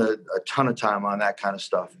spend a ton of time on that kind of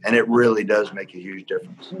stuff, and it really does make a huge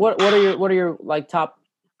difference. What are your like top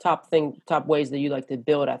ways that you like to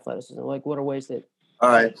build athleticism? Like, what are ways that? All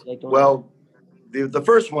right. Well, the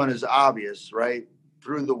first one is obvious, right?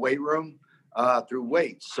 Through the weight room, through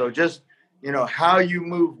weights. So just, how you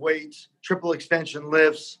move weights, triple extension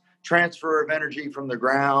lifts, transfer of energy from the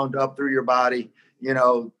ground up through your body,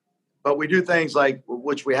 but we do things like,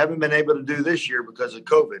 which we haven't been able to do this year because of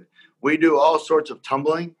COVID. We do all sorts of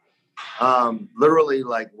tumbling, literally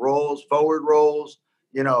like rolls, forward rolls,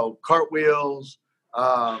 cartwheels.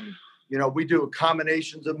 We do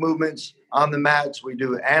combinations of movements on the mats. We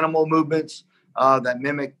do animal movements that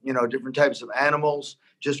mimic, different types of animals,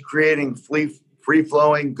 just creating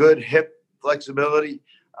free-flowing, good hip flexibility.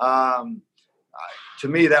 To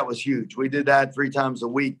me, that was huge. We did that 3 times a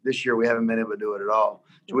week. This year, we haven't been able to do it at all.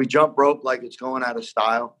 So we jump rope like it's going out of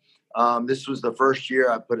style. This was the first year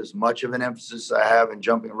I put as much of an emphasis I have in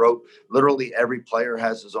jumping rope. Literally every player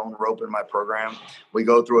has his own rope in my program. We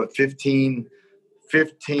go through a 15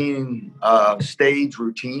 stage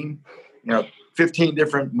routine, 15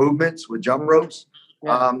 different movements with jump ropes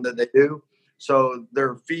that they do. So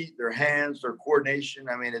their feet, their hands, their coordination,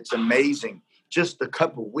 I mean, it's amazing. Just a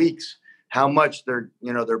couple of weeks how much their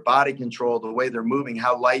body control, the way they're moving,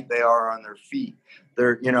 how light they are on their feet.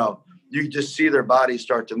 You just see their bodies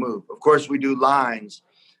start to move. Of course, we do lines.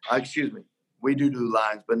 We do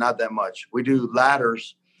lines, but not that much. We do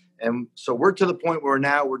ladders. And so we're to the point where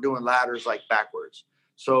now we're doing ladders like backwards.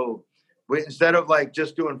 So instead of like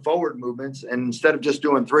just doing forward movements, and instead of just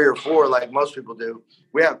doing 3 or 4 like most people do,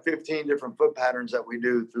 we have 15 different foot patterns that we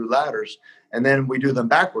do through ladders, and then we do them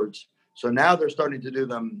backwards. So now they're starting to do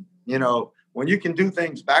them, when you can do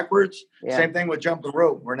things backwards. Same thing with jumping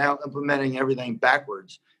rope. We're now implementing everything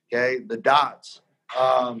backwards. Okay. The dots.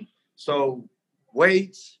 So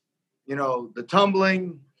weights, the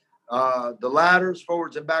tumbling, the ladders,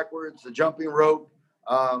 forwards and backwards, the jumping rope,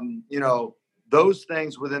 those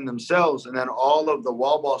things within themselves. And then all of the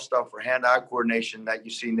wall ball stuff for hand-eye coordination that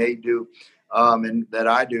you see Nate do, and that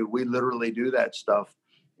I do, we literally do that stuff,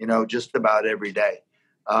 just about every day.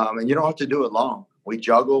 And you don't have to do it long. We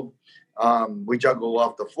juggle. We juggle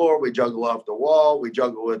off the floor. We juggle off the wall. We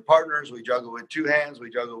juggle with partners. We juggle with 2 hands. We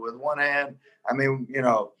juggle with 1 hand. I mean,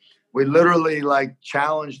 we literally like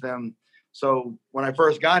challenge them. So when I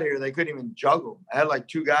first got here, they couldn't even juggle. I had like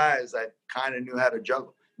 2 guys that kind of knew how to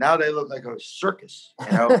juggle. Now they look like a circus,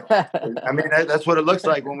 I mean, that's what it looks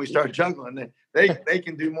like when we start juggling. They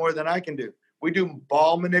can do more than I can do. We do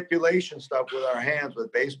ball manipulation stuff with our hands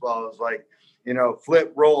with baseballs, like,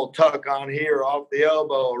 flip, roll, tuck on here, off the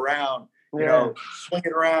elbow, around, swing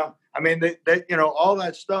it around. I mean, all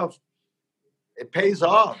that stuff, it pays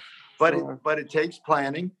off, but it takes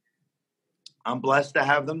planning. I'm blessed to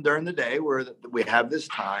have them during the day where we have this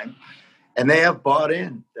time, and they have bought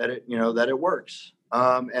in that it works.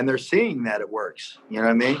 And they're seeing that it works. You know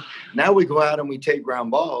what I mean? Now we go out and we take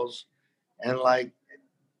ground balls, and like,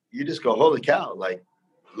 you just go, holy cow, like,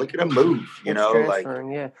 look at them move, No,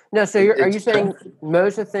 so are you saying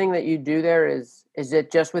most of the thing that you do there is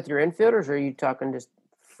it just with your infielders, or are you talking just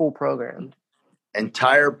full program? The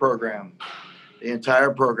entire program.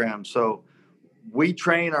 So we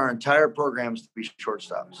train our entire programs to be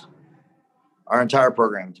shortstops.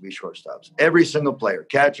 Every single player,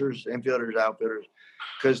 catchers, infielders, outfielders.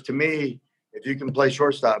 Because to me, if you can play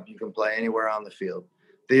shortstop, you can play anywhere on the field.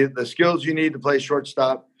 The skills you need to play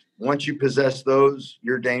shortstop, once you possess those,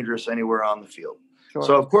 you're dangerous anywhere on the field. Sure.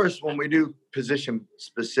 So, of course, when we do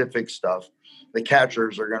position-specific stuff, the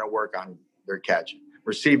catchers are going to work on their catching,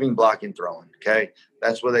 receiving, blocking, throwing, okay?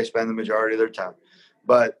 That's where they spend the majority of their time.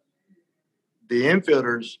 But the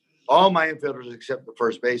infielders, all my infielders except the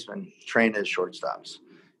first baseman, train as shortstops,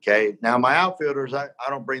 okay? Now, my outfielders, I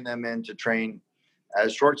don't bring them in to train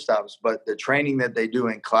as shortstops, but the training that they do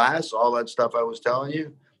in class, all that stuff I was telling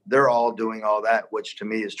you, they're all doing all that, which to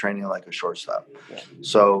me is training like a shortstop. Yeah.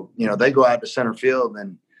 So, they go out to center field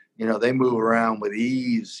and, they move around with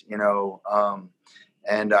ease,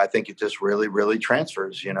 and I think it just really, really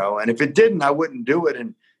transfers, and if it didn't, I wouldn't do it.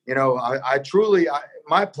 And,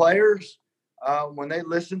 my players, when they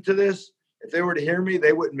listen to this, if they were to hear me,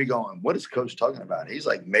 they wouldn't be going, what is Coach talking about? He's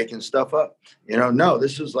like making stuff up, no,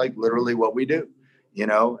 this is like literally what we do.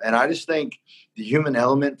 And I just think the human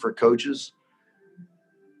element for coaches,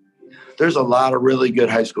 there's a lot of really good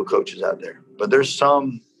high school coaches out there, but there's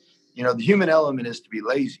some, the human element is to be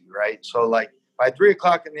lazy, right? So like by 3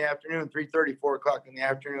 o'clock in the afternoon, 3:30, 4 o'clock in the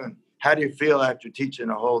afternoon, how do you feel after teaching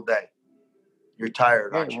a whole day? You're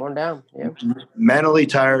tired, aren't you? Worn down. Yeah. Mentally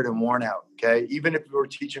tired and worn out. Okay. Even if you were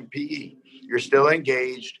teaching PE, you're still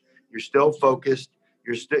engaged. You're still focused.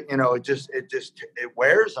 You're still, it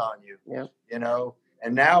wears on you,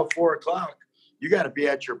 and now 4 o'clock, you got to be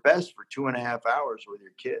at your best for 2.5 hours with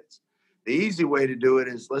your kids. The easy way to do it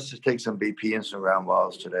is let's just take some BP and some ground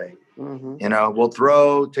balls today. Mm-hmm. We'll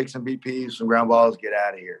throw, take some BP, some ground balls, get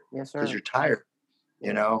out of here. Yes, sir. Because you're tired,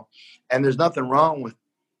 and there's nothing wrong with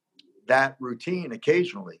that routine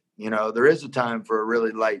occasionally. There is a time for a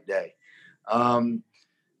really light day.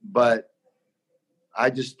 But I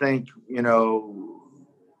just think,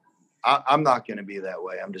 I'm not going to be that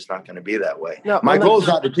way. I'm just not going to be that way. No, my goal is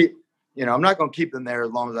not to keep, I'm not going to keep them there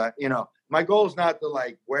as long as my goal is not to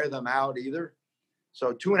like wear them out either.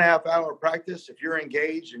 So 2.5 hour practice, if you're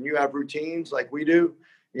engaged and you have routines like we do,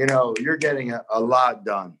 you're getting a lot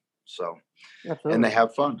done. So, absolutely. And they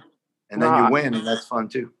have fun, and then you win, and that's fun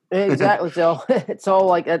too. Exactly. So it's all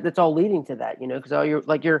like it's all leading to that, because all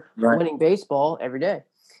you're winning baseball every day,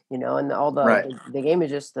 and all the game is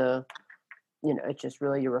just it's just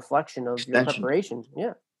really your reflection of your preparation.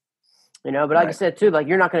 Yeah. But like I said too, like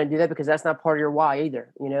you're not going to do that because that's not part of your why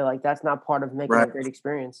either. Like that's not part of making a great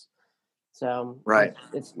experience. So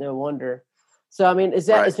it's no wonder. So I mean,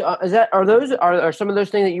 are some of those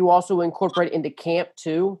things that you also incorporate into camp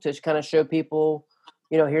too, to kind of show people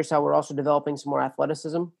here's how we're also developing some more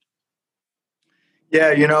athleticism?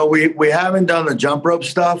 Yeah, we haven't done the jump rope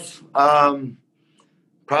stuff.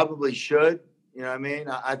 Probably should. You know what I mean?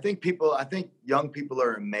 I think young people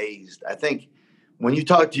are amazed. I think when you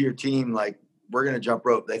talk to your team, like, we're going to jump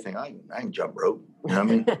rope, they think, I can jump rope. You know what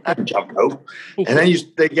I mean? I can jump rope. And then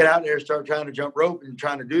they get out there and start trying to jump rope and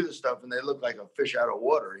trying to do this stuff, and they look like a fish out of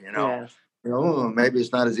water, Yeah. Maybe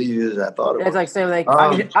it's not as easy as I thought it was. It's like saying, like,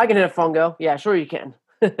 I can hit a fungo. Yeah, sure you can.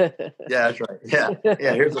 Yeah, that's right. Yeah.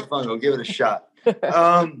 Here's a fungo. Give it a shot.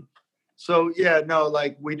 So yeah, no,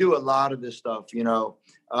 like, we do a lot of this stuff, the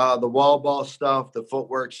wall ball stuff, the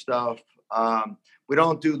footwork stuff. We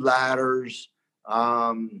don't do ladders.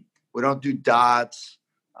 We don't do dots.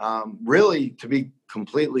 Really, to be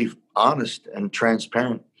completely honest and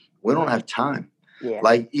transparent, we don't have time. Yeah.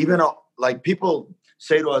 Like, even like, people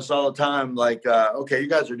say to us all the time, like, okay, you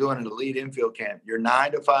guys are doing an elite infield camp. You're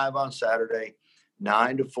 9 to 5 on Saturday,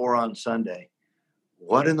 9 to 4 on Sunday.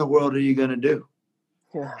 What in the world are you going to do?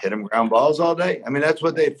 Yeah. Hit them ground balls all day? I mean, that's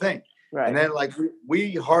what they think. Right. And then, like,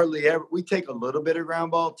 we hardly ever, we take a little bit of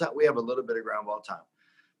ground ball time. We have a little bit of ground ball time,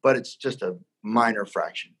 but it's just a minor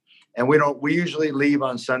fraction. And we usually leave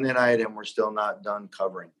on Sunday night and we're still not done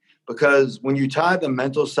covering, because when you tie the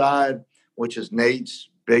mental side, which is Nate's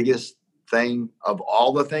biggest thing of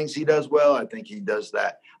all the things he does well, I think he does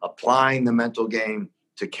that, applying the mental game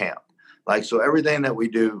to camp. Like, so everything that we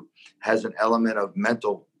do has an element of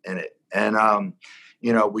mental in it. And,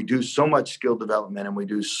 we do so much skill development, and we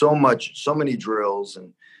do so many drills.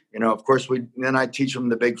 And, of course, then I teach them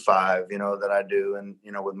the big five, that I do, and,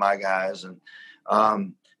 with my guys.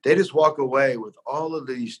 And they just walk away with all of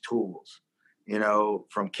these tools,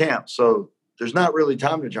 from camp. So there's not really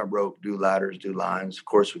time to jump rope, do ladders, do lines. Of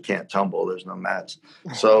course, we can't tumble. There's no mats.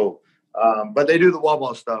 So, but they do the wall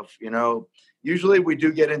ball stuff, Usually we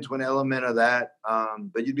do get into an element of that,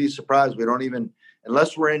 but you'd be surprised. We don't even,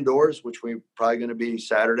 unless we're indoors, which we're probably going to be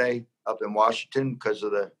Saturday up in Washington because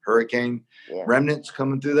of the hurricane remnants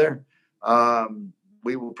coming through there.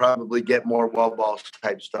 We will probably get more wall ball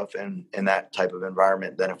type stuff in that type of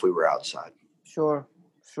environment than if we were outside. Sure.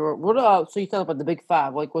 What? So you talk about the big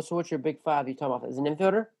five. Like, what's your big five you talk about? As an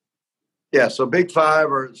infielder? Yeah, so big five,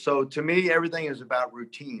 so to me, everything is about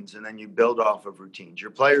routines, and then you build off of routines. Your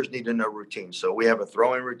players need to know routines. So we have a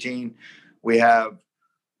throwing routine. We have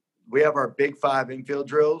our big five infield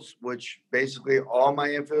drills, which basically all my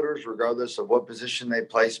infielders, regardless of what position they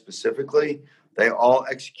play specifically, they all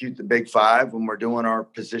execute the big five when we're doing our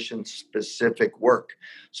position specific work.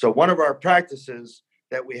 So one of our practices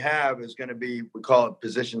that we have is going to be, we call it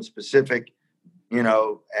position specific,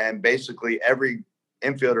 and basically every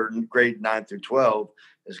infielder in grade 9 through 12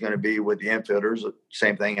 is going to be with the infielders,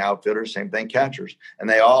 same thing outfielders, same thing catchers, and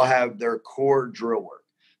they all have their core drill work.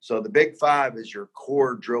 So the big five is your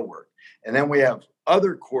core drill work. And then we have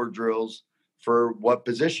other core drills for what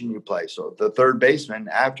position you play. So the third baseman,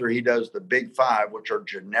 after he does the big five, which are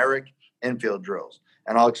generic infield drills,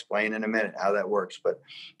 and I'll explain in a minute how that works, but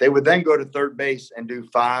they would then go to third base and do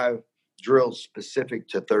 5 drills specific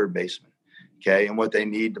to third baseman, okay, and what they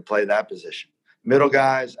need to play that position. Middle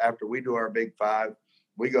guys, after we do our big five,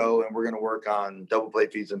 we go and we're going to work on double play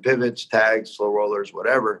feeds and pivots, tags, slow rollers,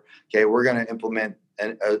 whatever. Okay, we're going to implement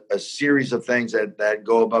a series of things that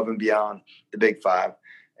go above and beyond the big five.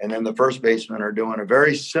 And then the first basemen are doing a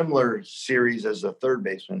very similar series as the third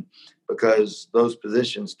baseman, because those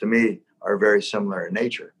positions to me are very similar in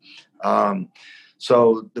nature.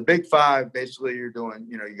 So the big five, basically you're doing,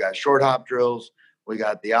 you got short hop drills. We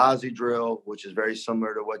got the Aussie drill, which is very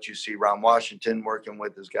similar to what you see Ron Washington working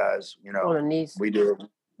with his guys. We do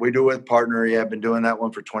it with partner. Yeah, I've been doing that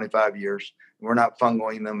one for 25 years. We're not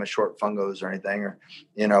fungoing them as short fungos or anything, or,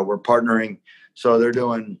 we're partnering. So they're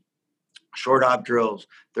doing short hop drills.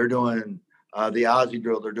 They're doing the Aussie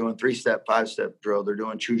drill. They're doing 3-step, 5-step drill. They're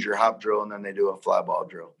doing choose your hop drill. And then they do a fly ball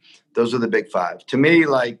drill. Those are the big five to me.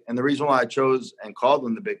 And the reason why I chose and called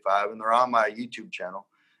them the big five, and they're on my YouTube channel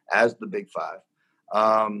as the big five,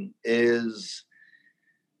 is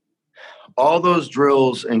all those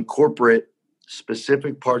drills incorporate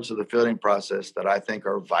specific parts of the fielding process that I think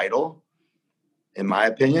are vital, in my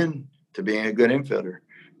opinion, to being a good infielder.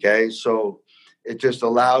 Okay. So it just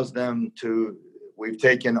allows them to, we've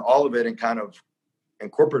taken all of it and kind of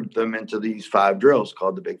incorporated them into these 5 drills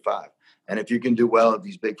called the big five. And if you can do well at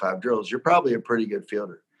these big 5 drills, you're probably a pretty good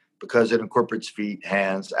fielder, because it incorporates feet,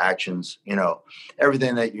 hands, actions,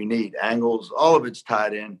 everything that you need, angles, all of it's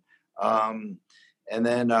tied in. And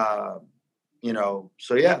then,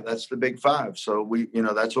 so yeah, that's the big five. So we,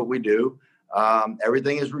 that's what we do.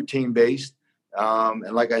 Everything is routine based.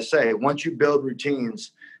 And like I say, once you build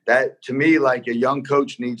routines, that to me, like a young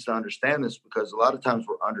coach needs to understand this, because a lot of times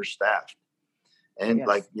we're understaffed. And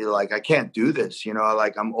like, Yes. you're like, I can't do this,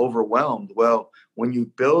 like I'm overwhelmed. Well, when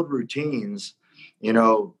you build routines,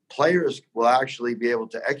 players will actually be able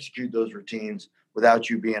to execute those routines without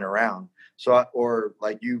you being around. So, or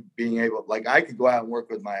like you being able, like I could go out and work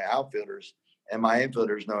with my outfielders, and my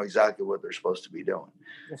infielders know exactly what they're supposed to be doing.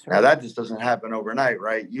 Yes, Now sir. that just doesn't happen overnight,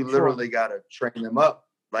 right? You Sure. literally got to train them up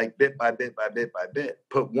like bit by bit by bit by bit,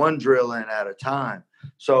 put one drill in at a time.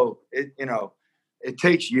 So it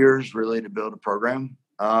takes years really to build a program.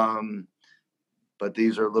 But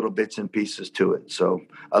these are little bits and pieces to it. So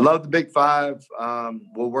I love the Big Five.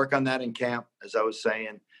 We'll work on that in camp, as I was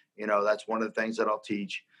saying. That's one of the things that I'll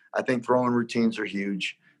teach. I think throwing routines are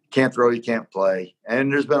huge. Can't throw, you can't play.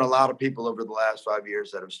 And there's been a lot of people over the last 5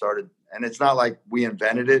 years that have started, and it's not like we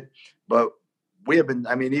invented it, but we have been,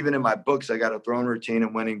 I mean, even in my books, I got a throwing routine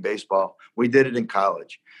and winning baseball. We did it in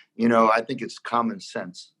college. I think it's common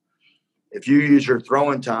sense. If you use your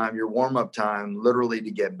throwing time, your warm up time, literally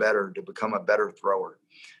to get better, to become a better thrower,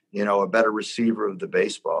 a better receiver of the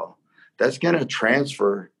baseball, that's going to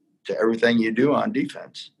transfer to everything you do on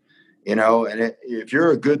defense. And if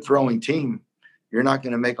you're a good throwing team, you're not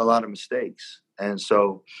going to make a lot of mistakes. And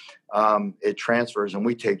so it transfers, and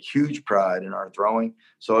we take huge pride in our throwing.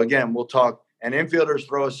 So again, we'll talk, and infielders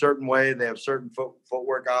throw a certain way. They have certain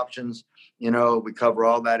footwork options. We cover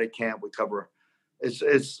all that at camp. We cover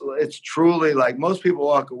it's truly like most people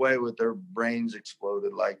walk away with their brains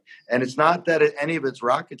exploded, and it's not that any of it's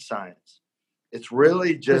rocket science. It's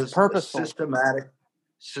really Just just a purposeful.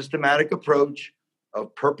 systematic approach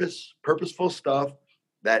of purposeful stuff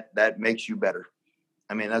that makes you better.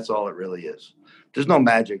 I mean, that's all it really is. There's no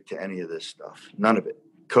magic to any of this stuff, none of it.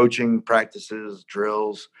 Coaching practices,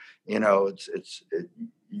 drills, you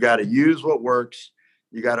got to use what works.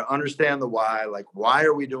 You got to understand the why. Like, why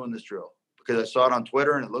are we doing this drill? Because I saw it on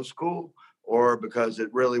Twitter and it looks cool, or because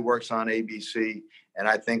it really works on ABC. And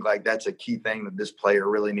I think like that's a key thing that this player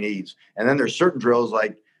really needs. And then there's certain drills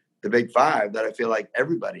like the Big Five that I feel like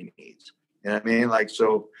everybody needs. You know what I mean? Like,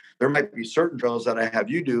 so there might be certain drills that I have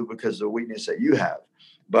you do because of the weakness that you have,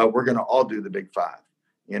 but we're going to all do the Big Five,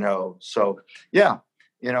 So yeah,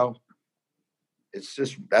 it's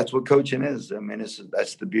just, that's what coaching is. I mean,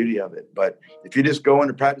 that's the beauty of it. But if you just go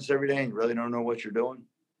into practice every day and you really don't know what you're doing,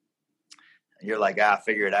 you're like,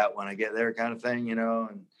 figure it out when I get there kind of thing,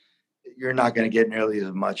 and you're not going to get nearly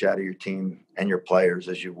as much out of your team and your players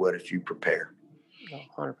as you would if you prepare.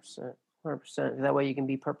 100%. 100%. That way you can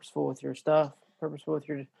be purposeful with your stuff, purposeful with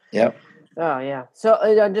your. Yep. Oh, yeah. So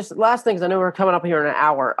just last things, I know we're coming up here in an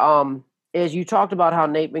hour, is you talked about how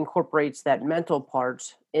Nate incorporates that mental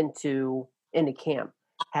part into camp.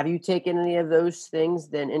 Have you taken any of those things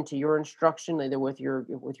then into your instruction, either with your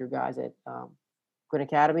guys at Quinn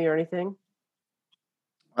Academy or anything?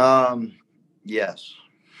 Yes.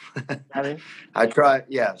 Have you? I try.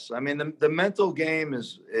 Yes. I mean, the mental game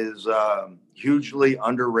is hugely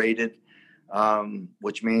underrated,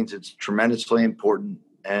 which means it's tremendously important.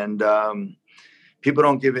 And people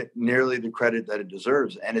don't give it nearly the credit that it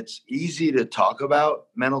deserves. And it's easy to talk about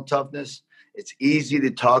mental toughness. It's easy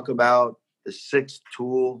to talk about the sixth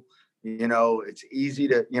tool. It's easy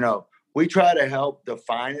to, we try to help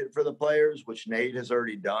define it for the players, which Nate has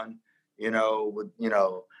already done, the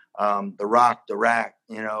rock, the rack,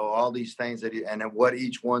 all these things and what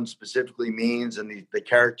each one specifically means, and the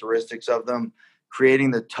characteristics of them,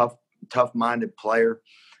 creating the tough-minded player,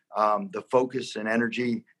 the focus and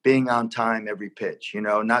energy, being on time every pitch,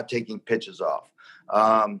 not taking pitches off,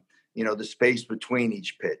 the space between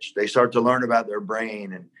each pitch. They start to learn about their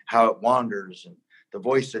brain and how it wanders, and the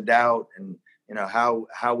voice of doubt, and,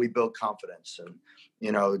 how we build confidence, and,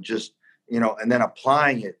 and then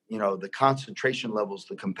applying it, the concentration levels,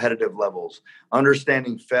 the competitive levels,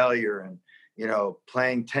 understanding failure, and,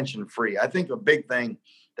 playing tension free. I think a big thing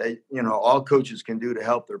that, all coaches can do to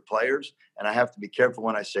help their players, and I have to be careful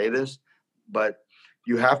when I say this, but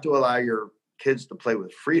you have to allow your kids to play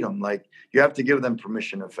with freedom. Like, you have to give them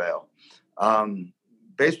permission to fail.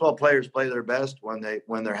 Baseball players play their best when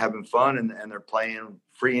they're having fun and they're playing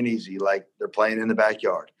free and easy, like they're playing in the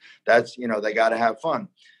backyard. That's, they got to have fun.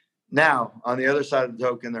 Now, on the other side of the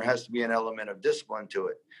token, there has to be an element of discipline to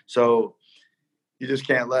it. So you just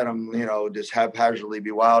can't let them, just haphazardly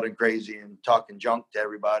be wild and crazy and talking junk to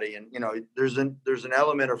everybody. And, there's an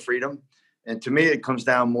element of freedom. And to me, it comes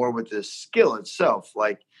down more with the skill itself.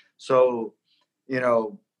 Like, so,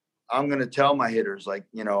 I'm going to tell my hitters, like,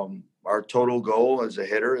 our total goal as a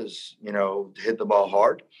hitter is, to hit the ball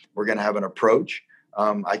hard. We're going to have an approach.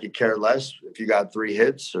 I could care less if you got 3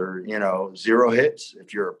 hits or, 0 hits,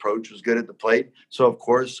 if your approach was good at the plate. So, of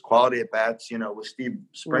course, quality at bats, with Steve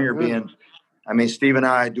Springer Mm-hmm. Steve and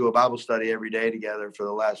I do a Bible study every day together for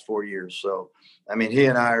the last 4 years. So, he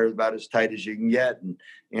and I are about as tight as you can get. And,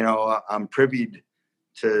 I'm privy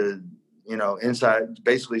to, inside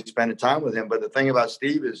basically spending time with him. But the thing about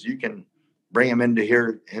Steve is you can bring him in to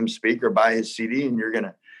hear him speak or buy his CD, and you're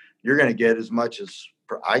going to get as much as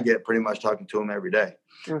I get pretty much talking to him every day.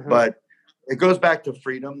 Mm-hmm. But it goes back to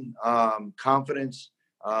freedom, confidence.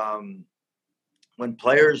 When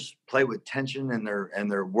players play with tension and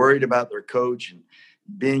they're worried about their coach and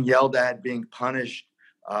being yelled at, being punished,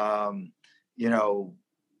 they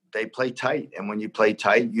play tight. And when you play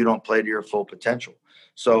tight, you don't play to your full potential.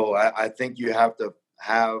 So I think you have to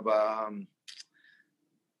have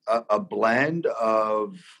a blend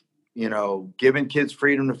of, giving kids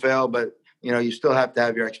freedom to fail, but you still have to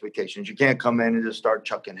have your expectations. You can't come in and just start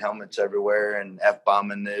chucking helmets everywhere and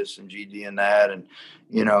F-bombing this and GD and that. And,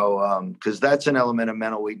 because that's an element of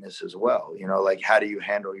mental weakness as well. Like, how do you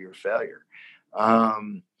handle your failure?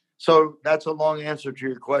 So that's a long answer to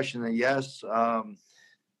your question. And yes.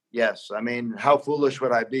 Yes. How foolish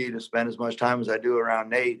would I be to spend as much time as I do around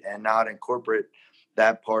Nate and not incorporate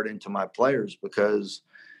that part into my players, because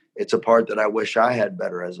it's a part that I wish I had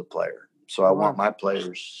better as a player. So I want my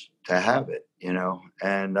players to have it, and,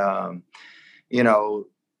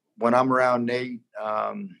 when I'm around Nate,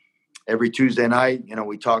 every Tuesday night,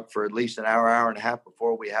 we talk for at least an hour and a half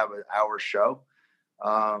before we have an hour show.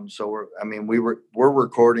 So we're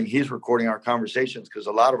recording, he's recording our conversations, because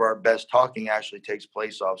a lot of our best talking actually takes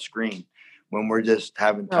place off screen when we're just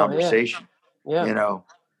having conversation,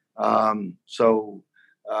 so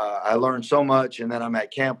I learned so much, and then I'm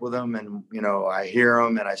at camp with him, and, I hear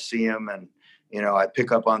him and I see him, and, I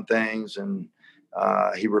pick up on things, and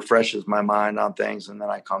he refreshes my mind on things. And then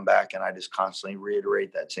I come back and I just constantly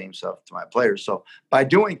reiterate that same stuff to my players. So by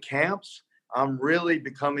doing camps, I'm really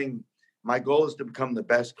my goal is to become the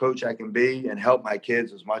best coach I can be and help my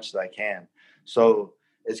kids as much as I can. So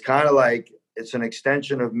it's kind of like, it's an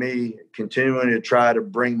extension of me continuing to try to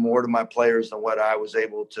bring more to my players than what I was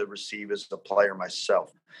able to receive as a player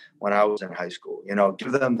myself when I was in high school.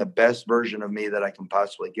 Give them the best version of me that I can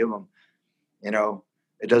possibly give them.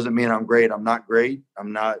 It doesn't mean I'm great. I'm not great.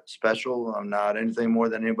 I'm not special. I'm not anything more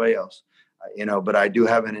than anybody else, but I do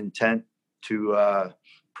have an intent to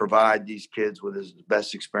provide these kids with as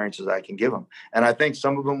best experiences I can give them. And I think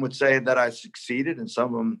some of them would say that I succeeded, and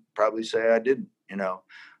some of them probably say I didn't,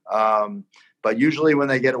 but usually when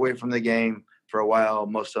they get away from the game for a while,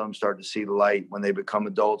 most of them start to see the light when they become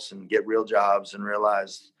adults and get real jobs and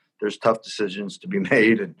realize there's tough decisions to be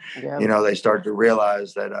made. And, they start to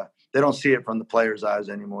realize that they don't see it from the players' eyes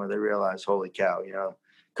anymore. They realize, holy cow,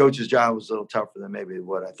 coach's job was a little tougher than maybe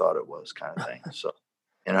what I thought it was, kind of thing. So,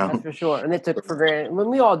 That's for sure. And they took for granted, when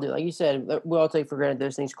we all do, like you said, we all take for granted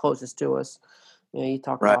those things closest to us. You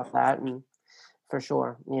talk about that, and for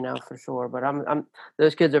sure, for sure. But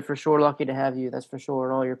those kids are for sure lucky to have you. That's for sure.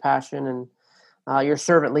 And all your passion and your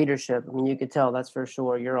servant leadership. You could tell that's for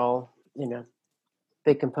sure. You're all,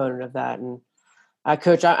 big component of that. And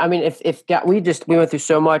Coach, we went through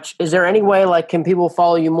so much. Is there any way, like, can people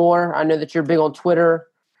follow you more? I know that you're big on Twitter.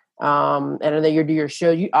 And I know you do your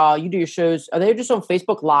show. You do your shows. Are they just on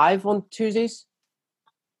Facebook Live on Tuesdays?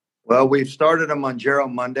 Well, we've started a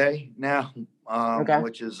Mangiero Monday now,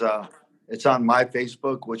 which is it's on my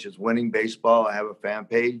Facebook, which is Winning Baseball. I have a fan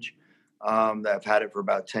page that I've had it for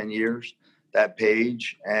about 10 years. That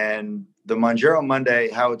page, and the Mangiero Monday,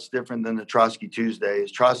 how it's different than the Trotsky Tuesday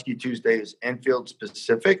is Trotsky Tuesday is infield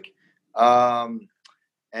specific, and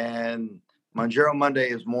Mangiero Monday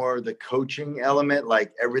is more the coaching element,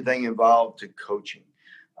 like everything involved to coaching.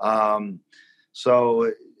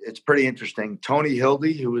 So it's pretty interesting. Tony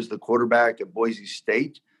Hildy, who is the quarterback at Boise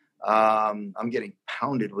State, I'm getting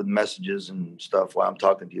pounded with messages and stuff while I'm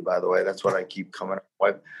talking to you, by the way. That's what I keep coming up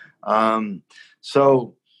with.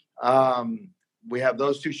 We have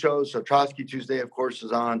those two shows. So Trotsky Tuesday, of course,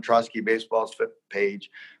 is on Trotsky Baseball's page.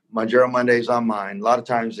 Mangiero Monday is on mine. A lot of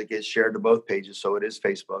times it gets shared to both pages, so it is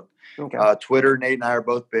Facebook. Okay. Twitter, Nate and I are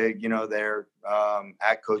both big, there,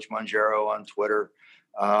 at Coach Mangiero on Twitter.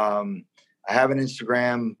 I have an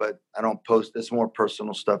Instagram, but I don't post. It's more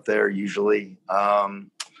personal stuff there usually.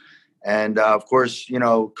 And of course,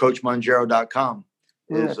 CoachMangiero.com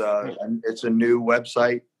is it's a new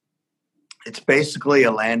website. It's basically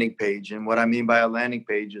a landing page. And what I mean by a landing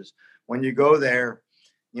page is when you go there,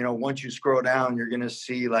 once you scroll down, you're going to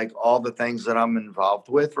see like all the things that I'm involved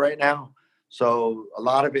with right now. So a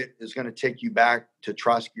lot of it is going to take you back to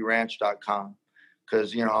TrotskyRanch.com,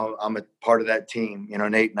 because, I'm a part of that team.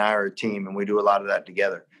 Nate and I are a team, and we do a lot of that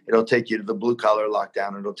together. It'll take you to the blue collar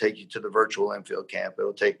lockdown. It'll take you to the virtual infield camp.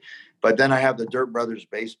 But then I have the Dirt Brothers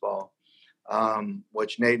baseball,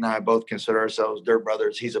 which Nate and I both consider ourselves Dirt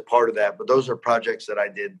Brothers. He's a part of that, but those are projects that I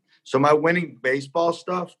did. So my winning baseball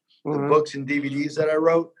stuff, the books and DVDs that I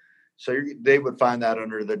wrote, so they would find that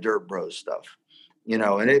under the Dirt Bros stuff,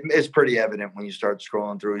 and it's pretty evident when you start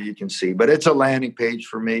scrolling through, you can see, but it's a landing page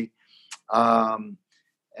for me. That's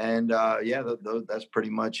pretty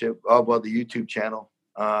much it. Oh, well, the YouTube channel,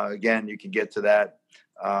 again, you can get to that.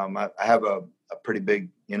 I have a pretty big,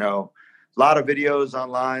 lot of videos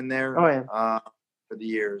online there. Oh, yeah. For the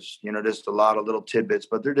years, just a lot of little tidbits,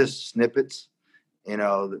 but they're just snippets.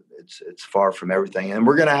 It's far from everything. And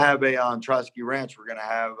we're going to have on Trotsky Ranch, we're going to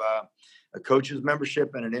have a coach's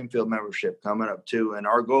membership and an infield membership coming up too. And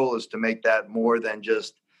our goal is to make that more than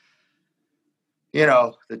just,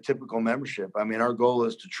 the typical membership. I mean, our goal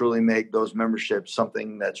is to truly make those memberships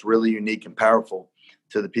something that's really unique and powerful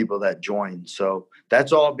to the people that join. So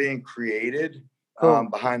that's all being created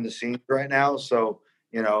behind the scenes right now. So,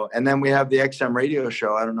 and then we have the XM radio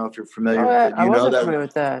show. I don't know if you're familiar. I wasn't familiar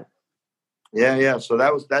with that. Yeah. So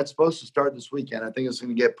that's supposed to start this weekend. I think it's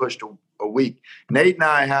going to get pushed a week. Nate and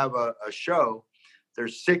I have a show.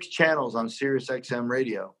 There's 6 channels on Sirius XM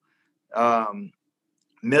radio.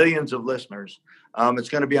 Millions of listeners. It's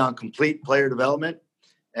going to be on complete player development.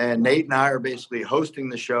 And Nate and I are basically hosting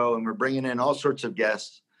the show, and we're bringing in all sorts of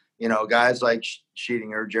guests, guys like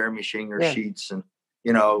Sheetinger, Jeremy Shinger, Sheets, and,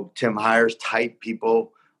 Tim Hires type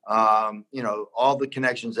people, all the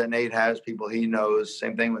connections that Nate has, people he knows,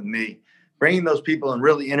 same thing with me, bringing those people and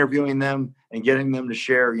really interviewing them and getting them to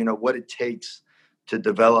share, what it takes to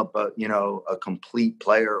develop a complete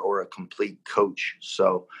player or a complete coach.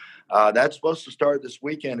 So that's supposed to start this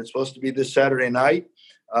weekend. It's supposed to be this Saturday night.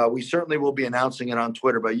 We certainly will be announcing it on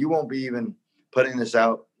Twitter, but you won't be even putting this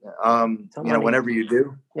out, whenever you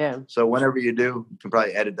do. Yeah. So whenever you do, you can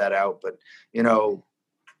probably edit that out. But,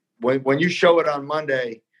 when you show it on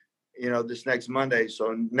Monday, this next Monday,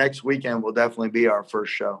 so next weekend will definitely be our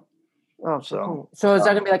first show. Oh, so cool. So is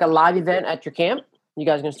that going to be like a live event at your camp? You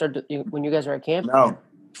guys going to start when you guys are at camp? No,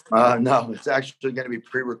 it's actually going to be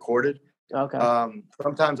pre-recorded. Okay.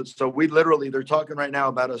 Sometimes they're talking right now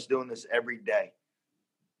about us doing this every day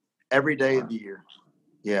of the year.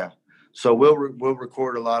 Yeah. So we'll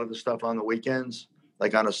record a lot of the stuff on the weekends,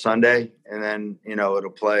 like on a Sunday, and then,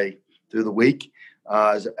 it'll play through the week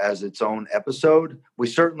as its own episode. We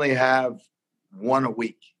certainly have one a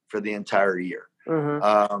week for the entire year.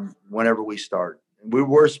 Whenever we start. We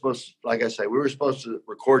were supposed to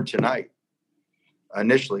record tonight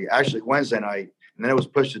initially, actually Wednesday night, and then it was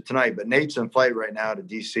pushed to tonight. But Nate's in flight right now to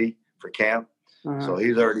DC for camp. So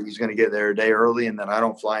he's going to get there a day early, and then I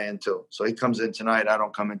don't fly in so he comes in tonight. I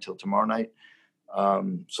don't come in till tomorrow night.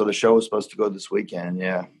 So the show is supposed to go this weekend.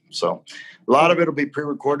 Yeah. So a lot of it will be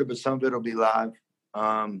pre-recorded, but some of it will be live.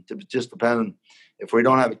 Just depending. If we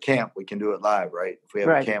don't have a camp, we can do it live, right? If we have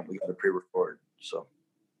a camp, we got to pre-record. So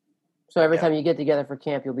every time you get together for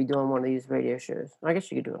camp, you'll be doing one of these radio shows. I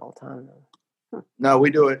guess you could do it all the time, though. No, we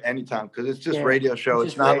do it anytime because it's just radio show.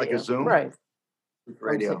 It's not like a Zoom. Right. It's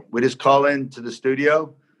radio. We just call in to the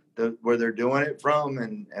studio where they're doing it from,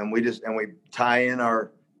 and we tie in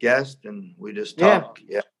our guest and we just talk.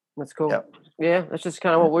 Yeah. That's cool. Yeah, that's just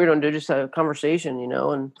kind of what we're going to do, just a conversation,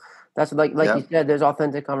 and that's like you said, there's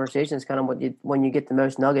authentic conversations, kind of when you get the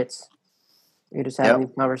most nuggets. You're just having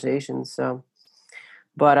these conversations. So,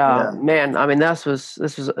 but man, I mean, this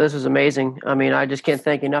was amazing. I mean, I just can't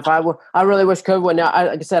thank you enough. I really wish COVID went now.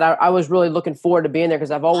 Like I said, I was really looking forward to being there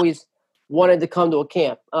because I've always wanted to come to a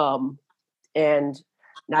camp. And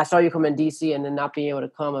I saw you come in DC and then not being able to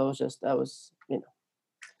come. That was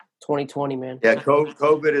 2020, man. Yeah,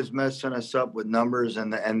 COVID is messing us up with numbers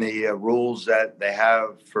and the rules that they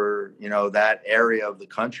have for that area of the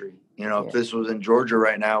country. If this was in Georgia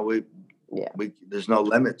right now, there's no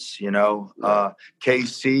limits.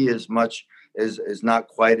 KC is not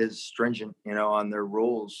quite as stringent, on their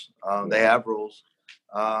rules. They have rules.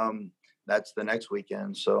 That's the next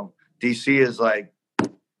weekend. So DC is like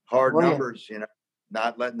hard numbers.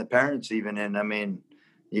 Not letting the parents even in. I mean,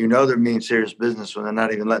 they're being serious business when they're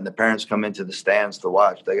not even letting the parents come into the stands to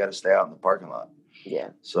watch. They got to stay out in the parking lot.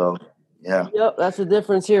 Yeah. So, yeah. Yep, that's the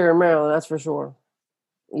difference here in Maryland, that's for sure.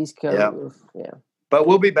 East Coast. Yeah. But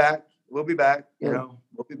we'll be back. We'll be back. We'll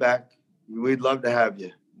be back. We'd love to have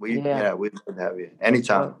you. We'd love to have you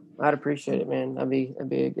anytime. Well, I'd appreciate it, man. That'd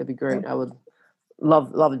be great. I would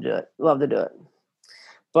love to do it. Love to do it.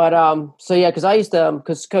 But because I used to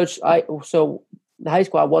the high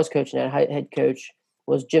school I was coaching at, head coach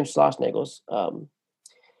was Jim Schlossnagel's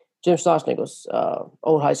Jim Schlossnickel's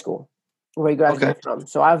old high school where he Okay. graduated from.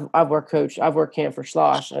 So I've worked camp for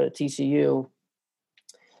Schloss at TCU,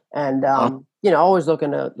 and always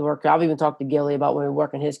looking to work. I've even talked to Gilly about when we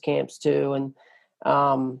work in his camps too, and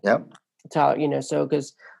Yep. Tyler, so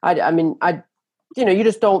because I mean, you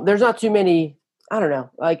just don't. There's not too many. I don't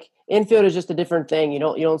know. Like infield is just a different thing. You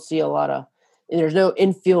don't see a lot of. There's no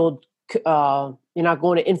infield. You're not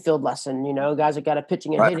going to infield lesson. Guys that got a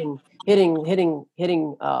pitching and Right. hitting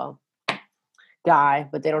guy,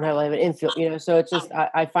 but they don't have like an infield. So it's just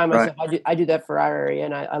I find Right. myself I do that for our area,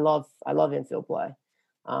 and I love infield play.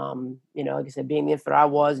 Like I said, being the infield I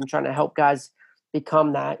was and trying to help guys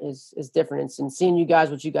become that is different. And seeing you guys,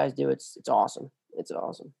 what you guys do, it's awesome. It's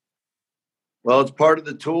awesome. Well, it's part of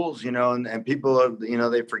the tools, and people,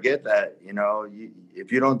 they forget that,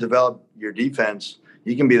 if you don't develop your defense,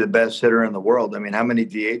 you can be the best hitter in the world. I mean, how many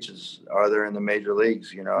DHs are there in the major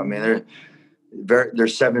leagues? I mean,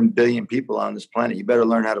 there's 7 billion people on this planet. You better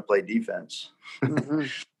learn how to play defense. Mm-hmm.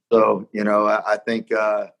 So, I think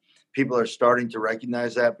people are starting to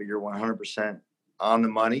recognize that, but you're 100% on the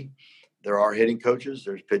money. There are hitting coaches,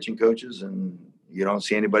 there's pitching coaches, and you don't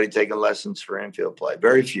see anybody taking lessons for infield play.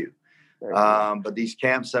 Very few. But these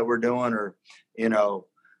camps that we're doing are,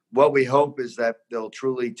 what we hope is that they'll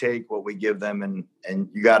truly take what we give them and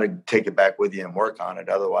you got to take it back with you and work on it.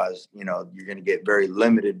 Otherwise, you're going to get very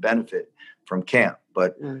limited benefit from camp.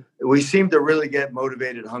 But we seem to really get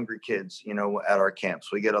motivated, hungry kids, at our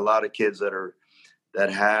camps. We get a lot of kids that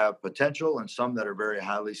have potential and some that are very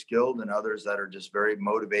highly skilled and others that are just very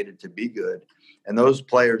motivated to be good. And those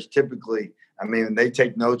players typically, they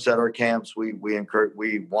take notes at our camps. We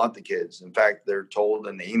want the kids. In fact, they're told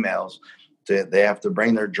in the emails they have to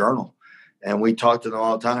bring their journal. And we talk to them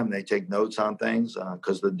all the time. They take notes on things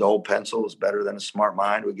because the dull pencil is better than a smart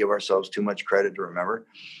mind. We give ourselves too much credit to remember.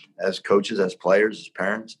 As coaches, as players, as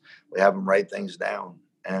parents, we have them write things down.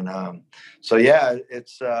 And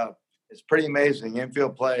it's pretty amazing.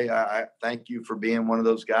 Infield play, I thank you for being one of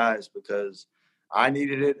those guys because I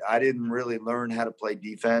needed it. I didn't really learn how to play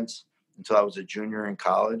defense until I was a junior in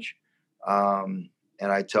college. And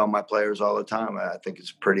I tell my players all the time, I think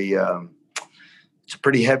it's a pretty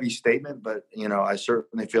heavy statement, but, I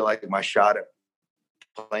certainly feel like my shot at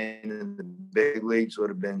playing in the big leagues would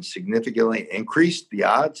have been significantly increased, the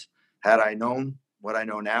odds, had I known what I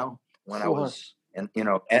know now when I was a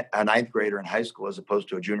ninth grader in high school as opposed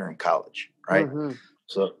to a junior in college, right? Mm-hmm.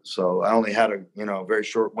 So I only had a very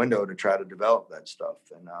short window to try to develop that stuff.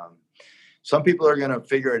 And some people are going to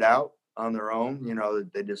figure it out on their own.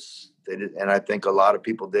 They did, and I think a lot of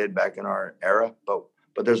people did back in our era.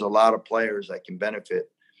 But there's a lot of players that can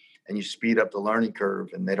benefit, and you speed up the learning curve,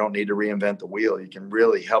 and they don't need to reinvent the wheel. You can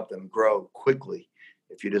really help them grow quickly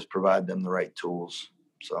if you just provide them the right tools.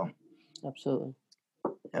 So, absolutely.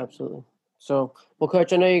 So, well,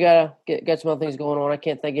 Coach, I know you gotta get some other things going on. I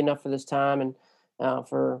can't thank you enough for this time and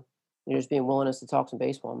for just being willingness to talk some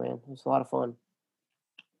baseball, man. It was a lot of fun.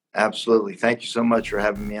 Absolutely. Thank you so much for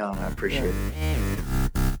having me on. I appreciate it.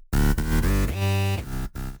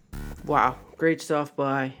 Wow, great stuff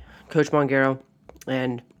by Coach Mongaro,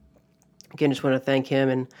 and again, just want to thank him,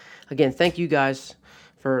 and again, thank you guys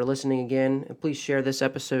for listening again. And please share this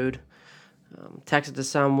episode, text it to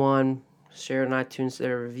someone, share it on iTunes,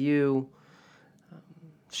 their review.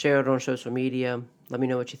 Share it on social media. Let me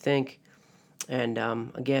know what you think. And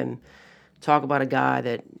again, talk about a guy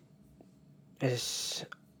that is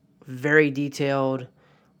very detailed,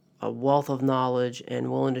 a wealth of knowledge, and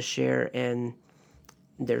willing to share. And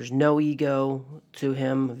there's no ego to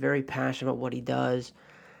him. Very passionate about what he does.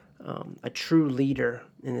 A true leader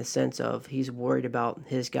in the sense of he's worried about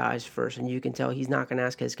his guys first. And you can tell he's not going to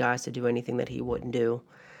ask his guys to do anything that he wouldn't do.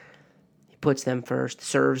 He puts them first,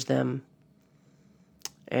 serves them.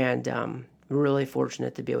 And we're really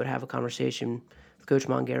fortunate to be able to have a conversation with Coach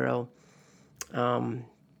Mongaro.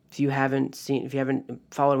 If you haven't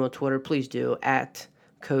followed him on Twitter, please do at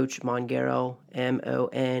Coach Mongaro,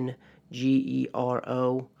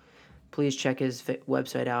 Mongero. Please check his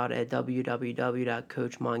website out at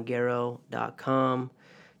www.coachmongaro.com.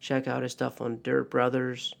 Check out his stuff on Dirt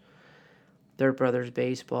Brothers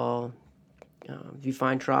Baseball. If you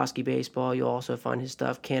find Trotsky Baseball, you'll also find his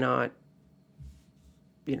stuff. Cannot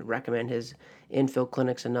recommend his infield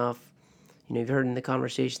clinics enough. You've heard in the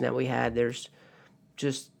conversation that we had, there's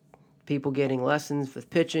just people getting lessons with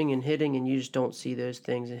pitching and hitting, and you just don't see those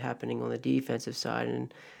things happening on the defensive side.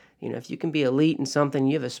 And if you can be elite in something,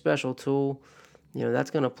 you have a special tool,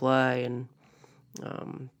 that's going to play. And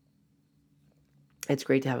it's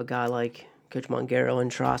great to have a guy like Coach Mongaro and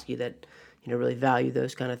Trotsky that really value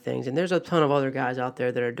those kind of things. And there's a ton of other guys out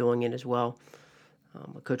there that are doing it as well.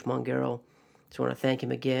 Coach Mongero. Just want to thank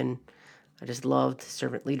him again. I just loved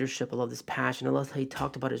servant leadership. I love his passion. I love how he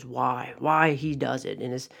talked about his why he does it,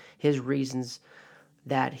 and his reasons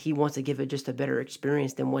that he wants to give it just a better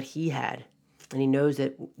experience than what he had. And he knows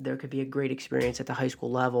that there could be a great experience at the high school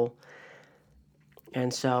level.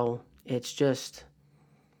 And so it's just,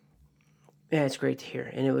 yeah, it's great to hear.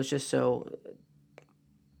 And it was just he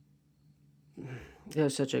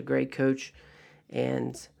was such a great coach,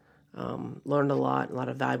 and learned a lot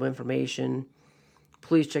of valuable information.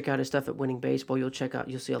 Please check out his stuff at Winning Baseball. You'll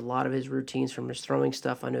see a lot of his routines from his throwing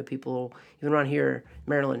stuff. I know people, even around here,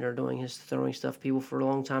 Maryland, are doing his throwing stuff. People for a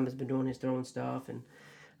long time has been doing his throwing stuff, and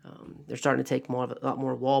they're starting to take a lot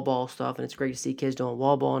more wall ball stuff, and it's great to see kids doing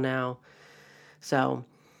wall ball now. So,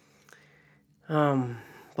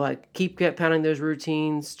 but keep pounding those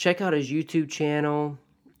routines. Check out his YouTube channel.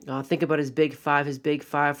 Think about his big five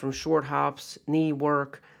from short hops, knee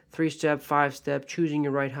work, 3-step, 5-step, choosing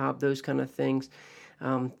your right hop, those kind of things.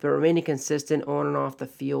 But remaining consistent on and off the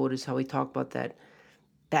field is how we talk about that.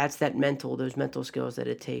 That's those mental skills that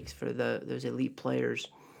it takes for those elite players,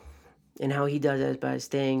 and how he does that by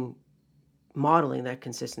modeling that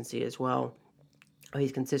consistency as well.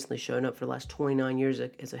 He's consistently shown up for the last 29 years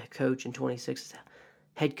as a coach and 26 as a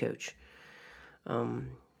head coach.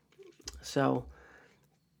 So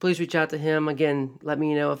please reach out to him. Again, let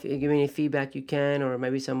me know if you give me any feedback you can, or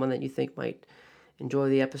maybe someone that you think might enjoy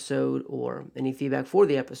the episode, or any feedback for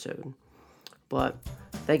the episode. But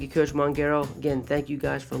thank you, Coach Mongero. Again, thank you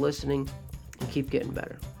guys for listening, and keep getting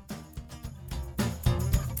better.